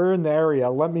 We're in the area.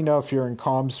 Let me know if you're in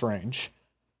comms range.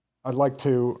 I'd like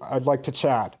to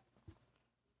chat.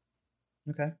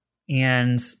 Okay.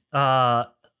 And how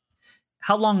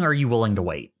long are you willing to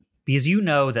wait? Because you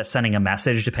know that sending a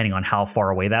message, depending on how far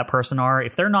away that person are,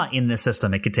 if they're not in the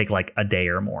system, it could take like a day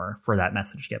or more for that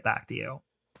message to get back to you.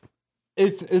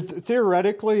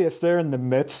 Theoretically, if they're in the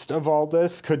midst of all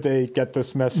this, could they get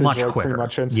this message pretty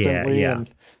much instantly?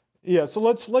 Yeah. So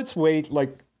let's wait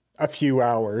like a few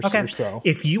hours or so.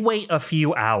 If you wait a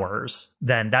few hours,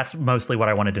 then that's mostly what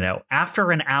I wanted to know. After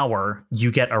an hour,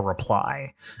 you get a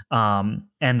reply. And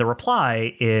the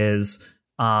reply is,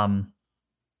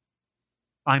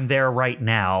 I'm there right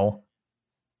now.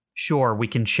 Sure, we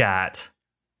can chat.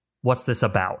 What's this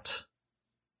about?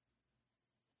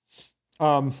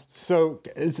 So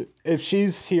if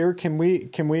she's here, can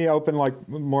we open like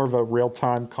more of a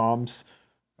real-time comms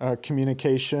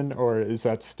communication, or is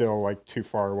that still like too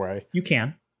far away? You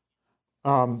can.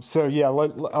 So yeah,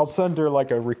 I'll send her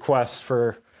like a request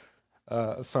for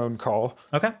a phone call.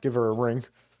 Okay. Give her a ring.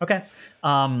 Okay.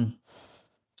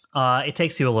 It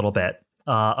takes you a little bit.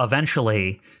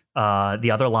 Eventually,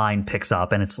 the other line picks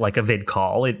up, and it's like a vid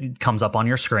call. It comes up on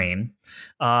your screen,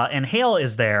 and Hale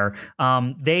is there.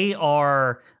 They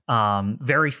are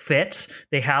very fit.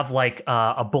 They have like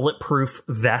a bulletproof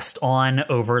vest on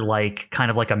over like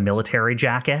kind of like a military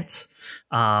jacket.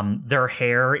 Their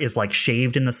hair is like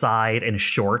shaved in the side and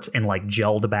short and like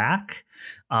gelled back.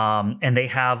 And they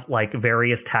have like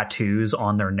various tattoos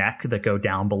on their neck that go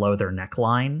down below their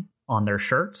neckline on their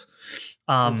shirt.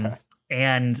 Okay.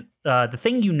 And the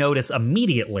thing you notice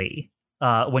immediately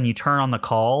when you turn on the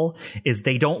call is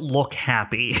they don't look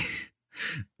happy.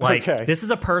 This is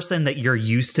a person that you're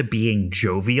used to being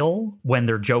jovial when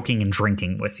they're joking and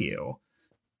drinking with you.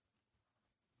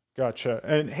 Gotcha.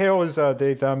 And Hale is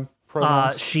they, them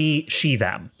pronouns? She,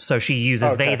 them. So she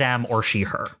uses they, them, or she,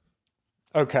 her.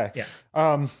 Okay. Yeah.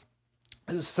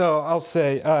 So I'll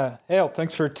say, Hale,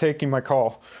 thanks for taking my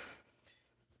call.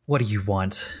 What do you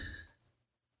want?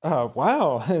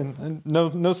 Wow. And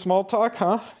no small talk,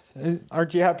 huh?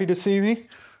 Aren't you happy to see me?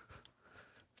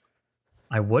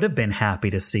 I would have been happy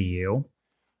to see you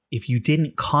if you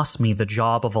didn't cost me the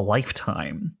job of a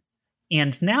lifetime.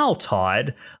 And now,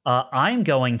 Todd, I'm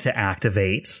going to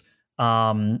activate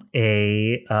a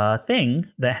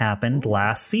thing that happened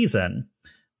last season.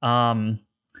 Oh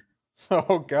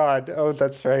God! Oh,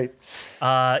 that's right.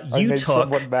 You took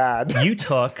someone mad. You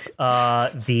took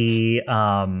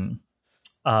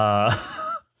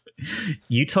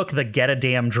you took the get a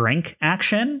damn drink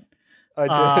action. I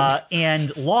did.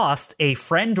 And lost a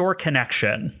friend or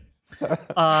connection.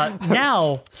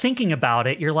 Now, thinking about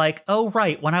it, you're like, oh,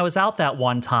 right. When I was out that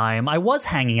one time, I was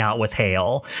hanging out with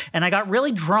Hale, and I got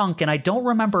really drunk, and I don't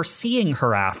remember seeing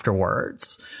her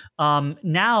afterwards.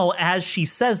 Now, as she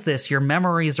says this, your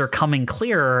memories are coming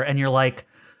clearer, and you're like,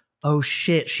 oh,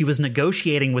 shit, she was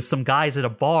negotiating with some guys at a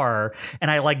bar, and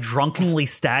I, like, drunkenly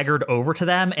staggered over to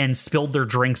them and spilled their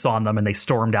drinks on them, and they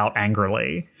stormed out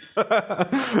angrily.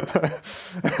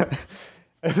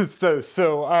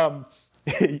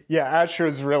 Yeah,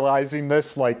 Asher's realizing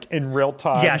this like in real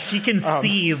time. Yeah, she can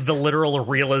see the literal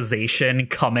realization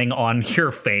coming on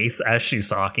your face as she's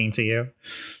talking to you.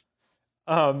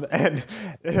 And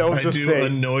he'll just say a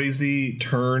noisy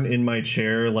turn in my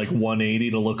chair, like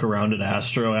 180 to look around at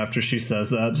Astro after she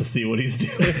says that to see what he's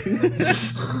doing.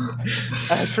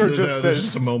 Astro just says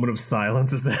just a moment of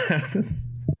silence as that happens.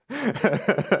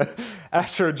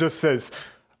 Astro just says,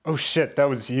 "Oh shit, that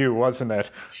was you, wasn't it?"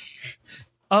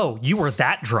 Oh, you were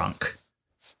that drunk.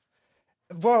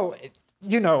 Well,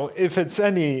 you know, if it's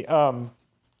any,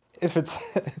 if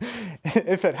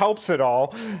it helps at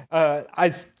all,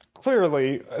 I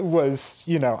clearly was,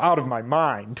 you know, out of my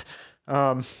mind.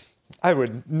 I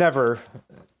would never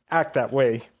act that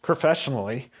way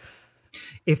professionally.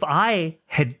 If I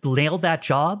had nailed that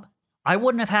job, I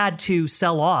wouldn't have had to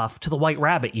sell off to the White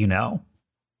Rabbit, you know.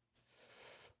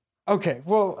 Okay,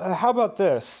 well, how about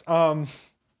this?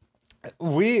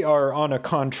 We are on a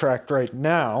contract right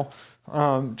now,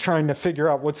 trying to figure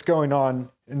out what's going on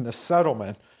in the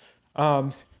settlement.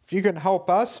 If you can help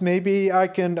us, maybe I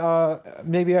can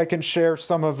share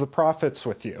some of the profits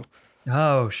with you.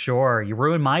 Oh, sure. You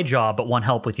ruined my job, but want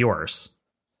help with yours.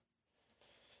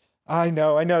 I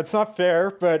know. It's not fair,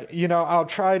 but, you know, I'll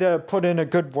try to put in a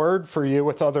good word for you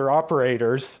with other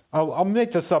operators. I'll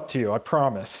make this up to you, I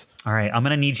promise. All right, I'm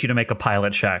going to need you to make a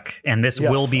pilot check, and this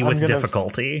will be with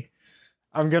difficulty.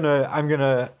 I'm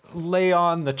gonna lay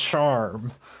on the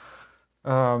charm.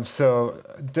 So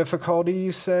difficulty,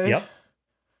 you say? Yep.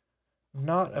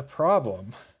 Not a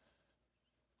problem.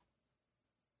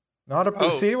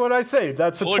 See what I say?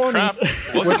 That's a 20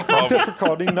 with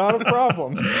difficulty, not a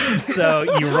problem. So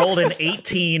you rolled an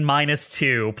 18 minus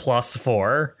 2 plus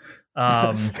 4.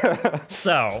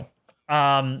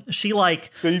 She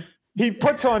like he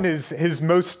puts on his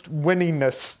most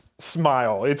winningness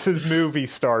smile. It's his movie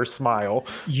star smile.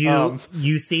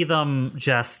 You see them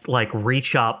just like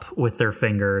reach up with their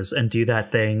fingers and do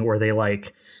that thing where they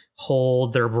like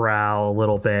hold their brow a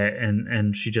little bit,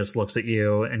 and she just looks at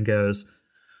you and goes,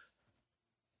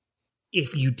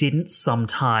 if you didn't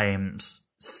sometimes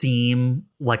seem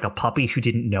like a puppy who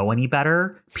didn't know any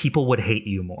better, people would hate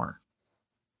you more.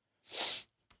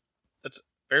 That's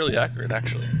fairly accurate,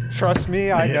 actually. Trust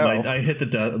me, I know. I hit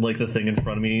the thing in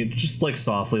front of me, just like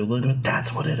softly.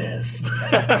 That's what it is.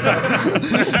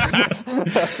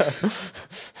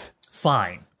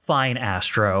 Fine,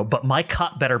 Astro, but my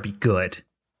cut better be good.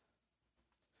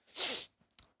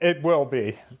 It will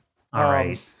be. All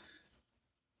right.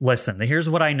 Listen, here's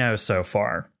what I know so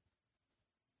far.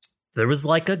 There was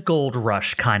like a gold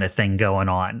rush kind of thing going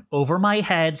on over my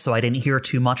head, so I didn't hear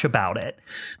too much about it.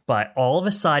 But all of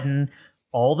a sudden,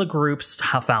 all the groups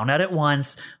found out at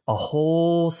once, a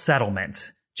whole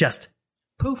settlement just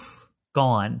poof,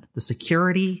 gone. The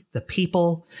security, the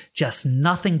people, just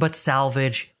nothing but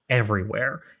salvage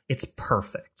everywhere. It's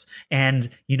perfect. And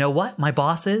you know what? My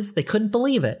bosses, they couldn't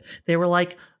believe it. They were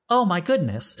like, oh my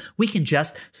goodness, we can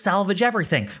just salvage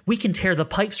everything. We can tear the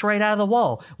pipes right out of the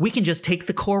wall. We can just take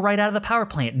the core right out of the power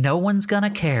plant. No one's gonna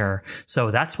care.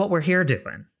 So that's what we're here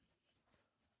doing.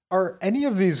 Are any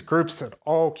of these groups at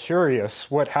all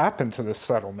curious what happened to this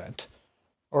settlement?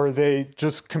 Or are they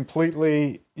just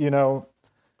completely,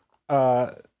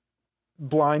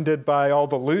 blinded by all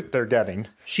the loot they're getting?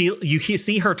 You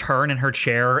see her turn in her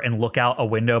chair and look out a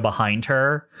window behind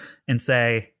her and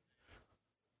say,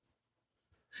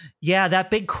 yeah,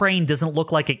 that big crane doesn't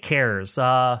look like it cares.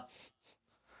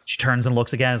 She turns and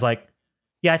looks again and is like,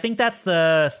 yeah, I think that's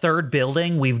the third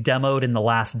building we've demoed in the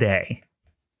last day.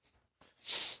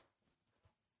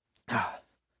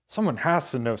 Someone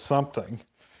has to know something.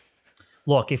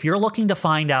 Look, if you're looking to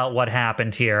find out what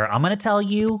happened here, I'm going to tell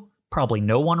you, probably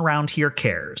no one around here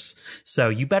cares. So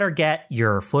you better get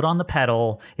your foot on the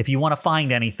pedal if you want to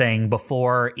find anything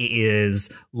before it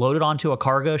is loaded onto a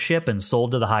cargo ship and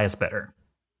sold to the highest bidder.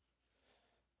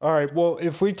 All right, well,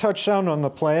 if we touch down on the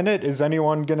planet, is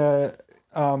anyone going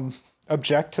to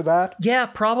object to that? Yeah,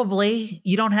 probably.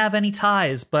 You don't have any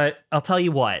ties, but I'll tell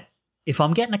you what. If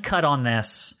I'm getting a cut on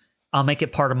this, I'll make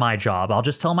it part of my job. I'll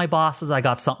just tell my bosses I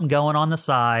got something going on the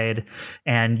side,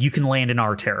 and you can land in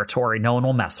our territory. No one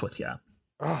will mess with you.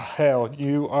 Oh, hell,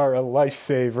 you are a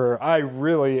lifesaver. I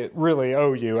really, really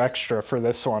owe you extra for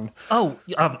this one. Oh,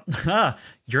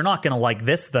 you're not going to like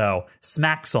this, though.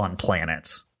 Smack's on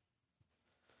planet.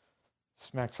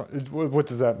 Smacks on. What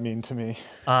does that mean to me?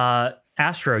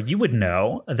 Astro, you would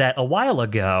know that a while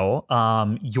ago,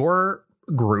 your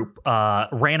group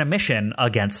ran a mission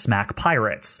against Smack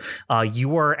pirates. You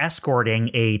were escorting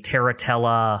a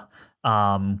Terratella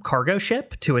cargo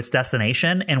ship to its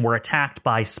destination and were attacked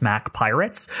by Smack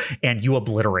pirates, and you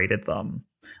obliterated them.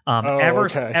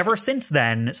 Ever since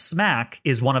then, Smack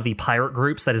is one of the pirate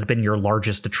groups that has been your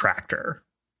largest detractor.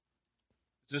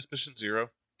 Is this Mission 0?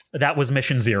 That was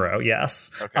Mission 0,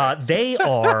 yes. Okay. They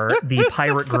are the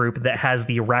pirate group that has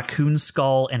the raccoon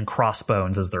skull and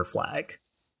crossbones as their flag.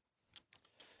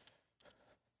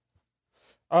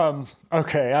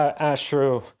 Okay,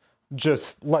 Astro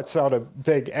just lets out a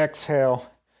big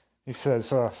exhale. He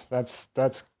says, that's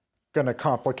going to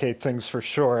complicate things for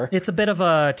sure. It's a bit of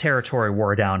a territory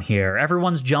war down here.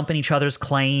 Everyone's jumping each other's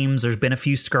claims. There's been a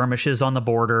few skirmishes on the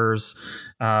borders.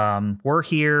 We're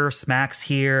here, Smack's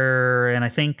here, and I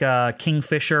think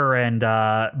Kingfisher and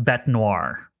Bête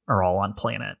Noire are all on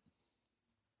planet.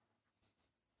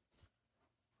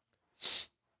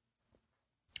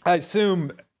 I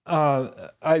assume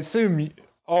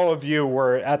all of you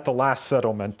were at the last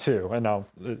settlement too, and I'll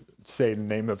say the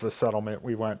name of the settlement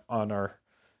we went on our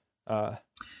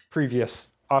previous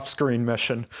off-screen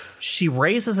mission. She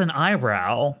raises an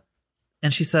eyebrow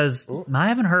and she says, I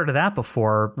haven't heard of that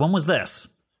before. When was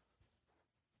this?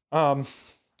 And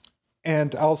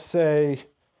I'll say,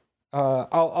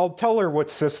 I'll tell her what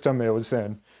system it was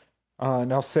in.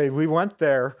 And I'll say, we went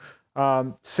there.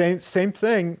 Same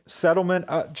thing.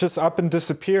 Settlement just up and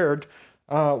disappeared.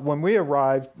 When we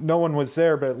arrived, no one was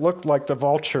there, but it looked like the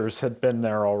vultures had been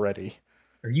there already.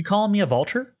 Are you calling me a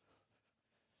vulture?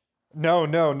 No,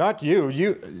 not you.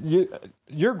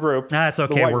 Your group. That's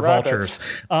okay. We're vultures.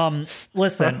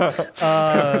 Listen,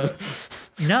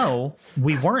 no,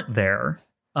 we weren't there.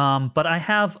 But I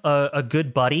have a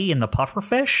good buddy in the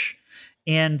pufferfish,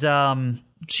 and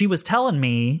she was telling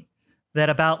me that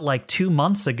about like 2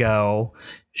 months ago,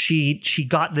 she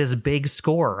got this big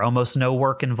score, almost no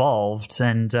work involved,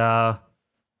 and I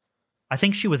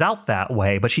think she was out that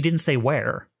way, but she didn't say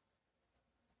where.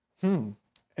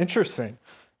 Interesting.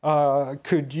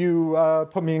 Could you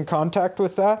put me in contact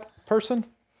with that person?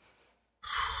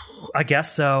 I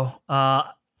guess so.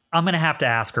 I'm going to have to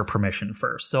ask her permission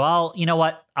first. So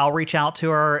I'll reach out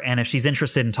to her, and if she's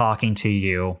interested in talking to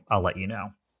you, I'll let you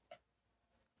know.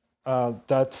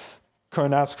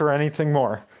 Couldn't ask for anything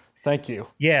more. Thank you.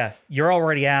 Yeah, you're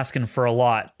already asking for a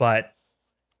lot, but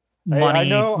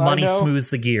money smooths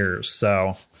the gears,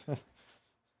 so.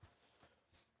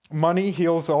 Money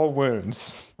heals all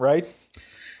wounds, right?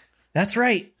 That's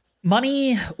right.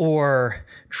 Money or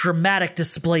dramatic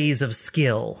displays of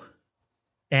skill.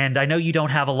 And I know you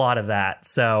don't have a lot of that.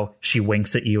 So she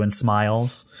winks at you and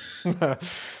smiles.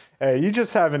 Hey, you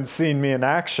just haven't seen me in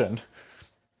action.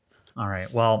 All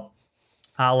right. Well,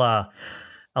 I'll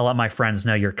let my friends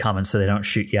know you're coming so they don't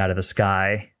shoot you out of the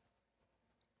sky.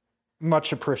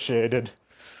 Much appreciated.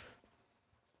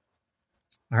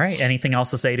 All right. Anything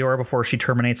else to say to her before she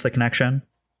terminates the connection?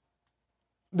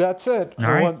 That's it.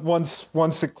 All right.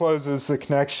 Once it closes the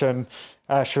connection,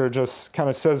 Asher just kind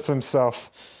of says to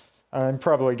himself, I'm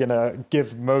probably going to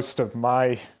give most of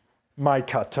my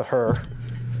cut to her.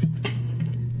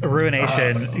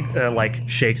 Ruination like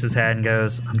shakes his head and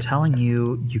goes, I'm telling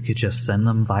you, you could just send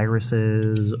them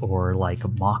viruses or like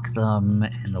mock them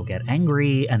and they'll get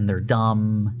angry and they're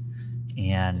dumb.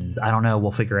 And I don't know.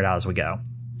 We'll figure it out as we go.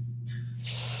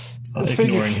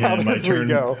 Ignoring him, I turn.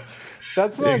 Go.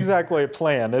 That's not exactly a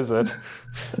plan, is it?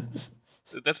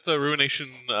 That's the Ruination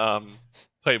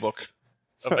playbook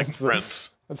of making friends.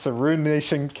 That's a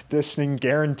Ruination conditioning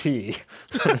guarantee.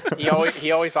 He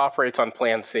always operates on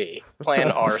Plan C, Plan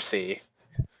RC.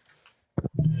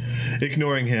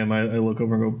 Ignoring him, I look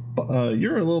over and go,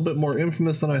 "You're a little bit more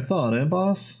infamous than I thought, eh,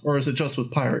 boss? Or is it just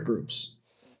with pirate groups?"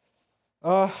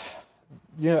 Yeah,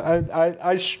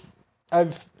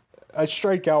 I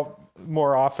strike out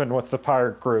more often with the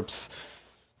pirate groups.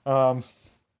 But,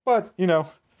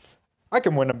 I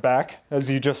can win them back, as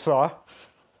you just saw.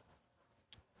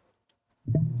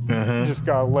 Uh-huh. Just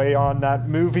gotta lay on that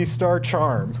movie star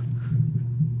charm.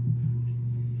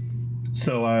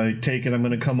 So I take it I'm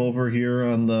going to come over here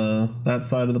on that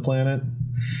side of the planet?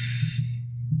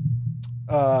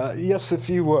 Yes, if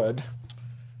you would.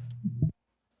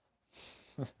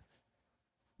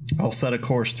 I'll set a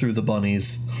course through the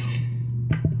bunnies.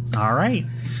 All right.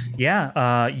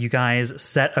 Yeah, you guys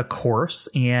set a course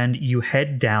and you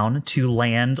head down to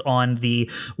land on the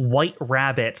White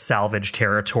Rabbit salvage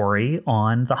territory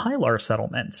on the Hylar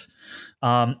settlement.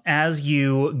 As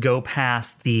you go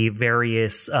past the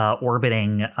various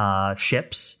orbiting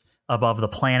ships above the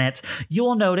planet, you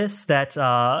will notice that,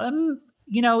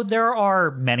 there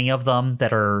are many of them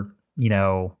that are,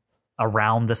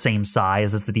 around the same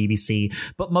size as the DBC,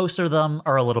 but most of them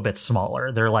are a little bit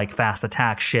smaller. They're like fast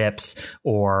attack ships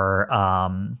or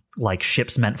like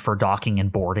ships meant for docking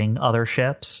and boarding other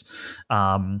ships.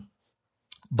 But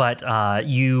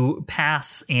you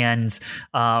pass and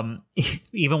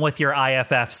even with your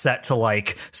IFF set to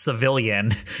like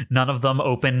civilian, none of them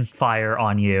open fire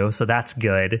on you. So that's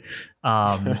good.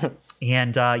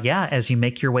 And as you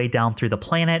make your way down through the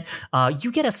planet,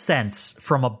 you get a sense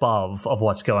from above of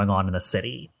what's going on in the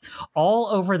city. All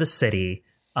over the city,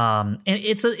 and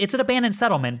it's an abandoned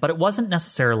settlement, but it wasn't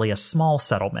necessarily a small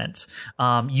settlement.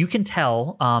 You can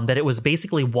tell that it was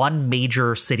basically one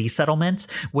major city settlement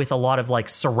with a lot of like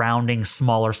surrounding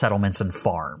smaller settlements and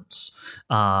farms.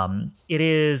 It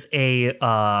is a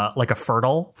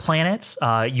fertile planet.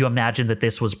 You imagine that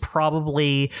this was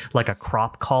probably like a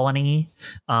crop colony,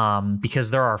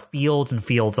 because there are fields and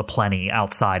fields aplenty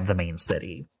outside the main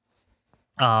city.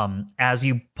 As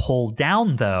you pull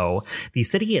down, though, the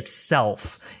city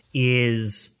itself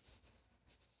is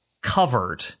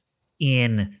covered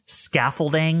in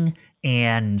scaffolding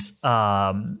and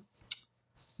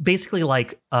basically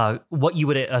like what you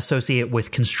would associate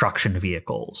with construction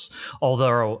vehicles,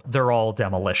 although they're all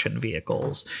demolition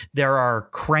vehicles. There are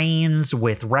cranes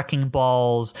with wrecking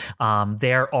balls.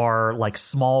 There are like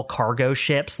small cargo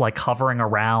ships like hovering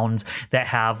around that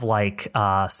have like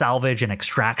salvage and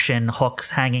extraction hooks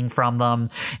hanging from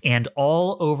them. And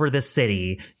all over the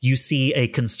city, you see a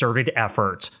concerted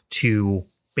effort to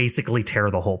basically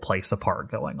tear the whole place apart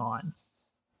going on.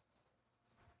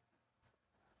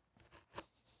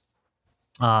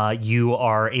 You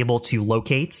are able to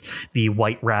locate the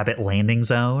White Rabbit landing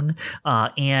zone.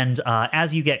 And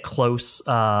as you get close,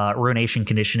 Ruination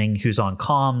Conditioning, who's on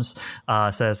comms,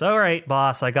 says, all right,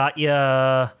 boss, I got you.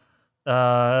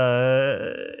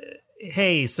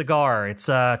 Hey, Cigar, it's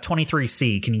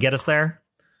 23C. Can you get us there?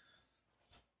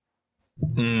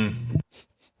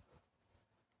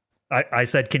 I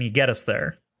said, can you get us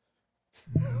there?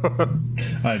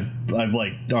 I'm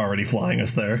like already flying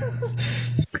us there.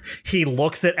 He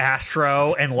looks at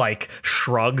Astro and like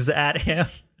shrugs at him.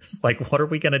 It's like, what are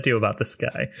we gonna do about this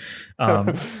guy?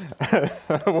 What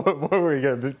are we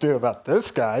gonna do about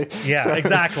this guy? Yeah,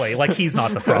 exactly. Like he's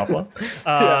not the problem.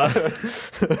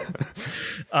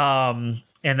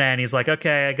 And then he's like,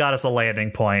 okay, I got us a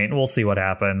landing point. We'll see what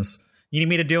happens. You need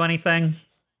me to do anything?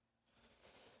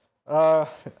 I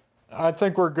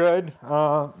think we're good.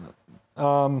 I'll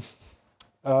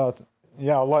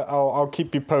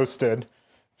keep you posted.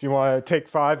 If you want to take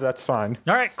 5, that's fine.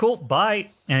 All right, cool.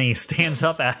 Bye. And he stands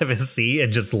up out of his seat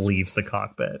and just leaves the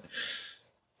cockpit.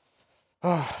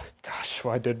 Oh, gosh,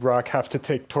 why did Rock have to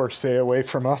take Torsay away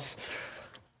from us?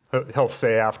 He'll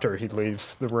say after he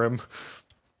leaves the room.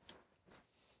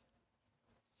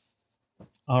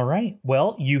 All right.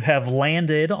 Well, you have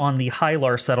landed on the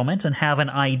Hylar settlement and have an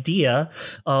idea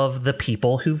of the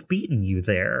people who've beaten you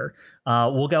there.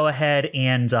 We'll go ahead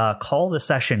and call the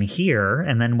session here,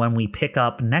 and then when we pick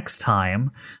up next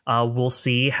time, we'll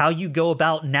see how you go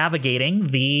about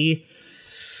navigating the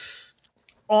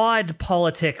odd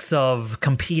politics of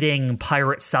competing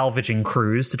pirate salvaging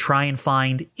crews to try and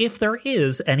find if there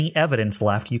is any evidence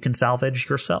left you can salvage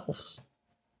yourselves.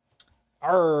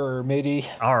 Arr, matey.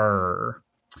 Arr.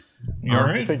 All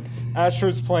right. I think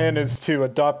Asher's plan is to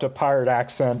adopt a pirate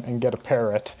accent and get a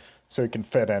parrot so he can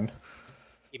fit in.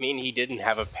 You mean he didn't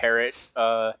have a parrot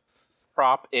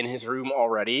prop in his room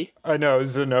already? I know,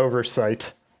 it's an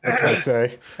oversight. What can I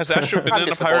say? Has Asher been in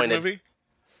a pirate movie?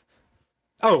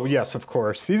 Oh, yes, of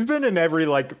course. He's been in every,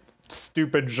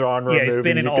 stupid genre movie. Yeah, he's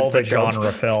been in all the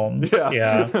genre films.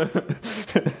 Yeah.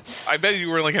 I bet you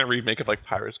were, in a remake of,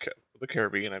 Pirates of the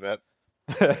Caribbean, I bet.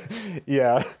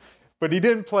 Yeah. But he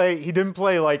didn't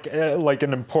play like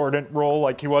an important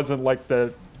role. He wasn't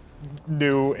the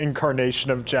new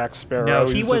incarnation of Jack Sparrow. No,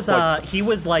 he was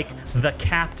the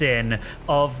captain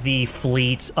of the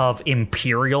fleet of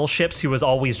Imperial ships who was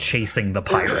always chasing the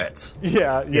pirates.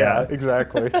 Yeah,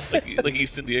 exactly. like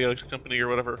East India Company or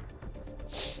whatever.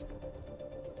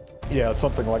 Yeah,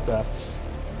 something like that.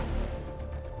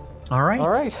 All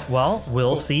right. Well,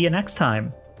 we'll see you next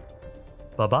time.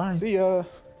 Bye-bye. See ya.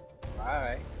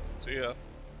 Bye. See ya.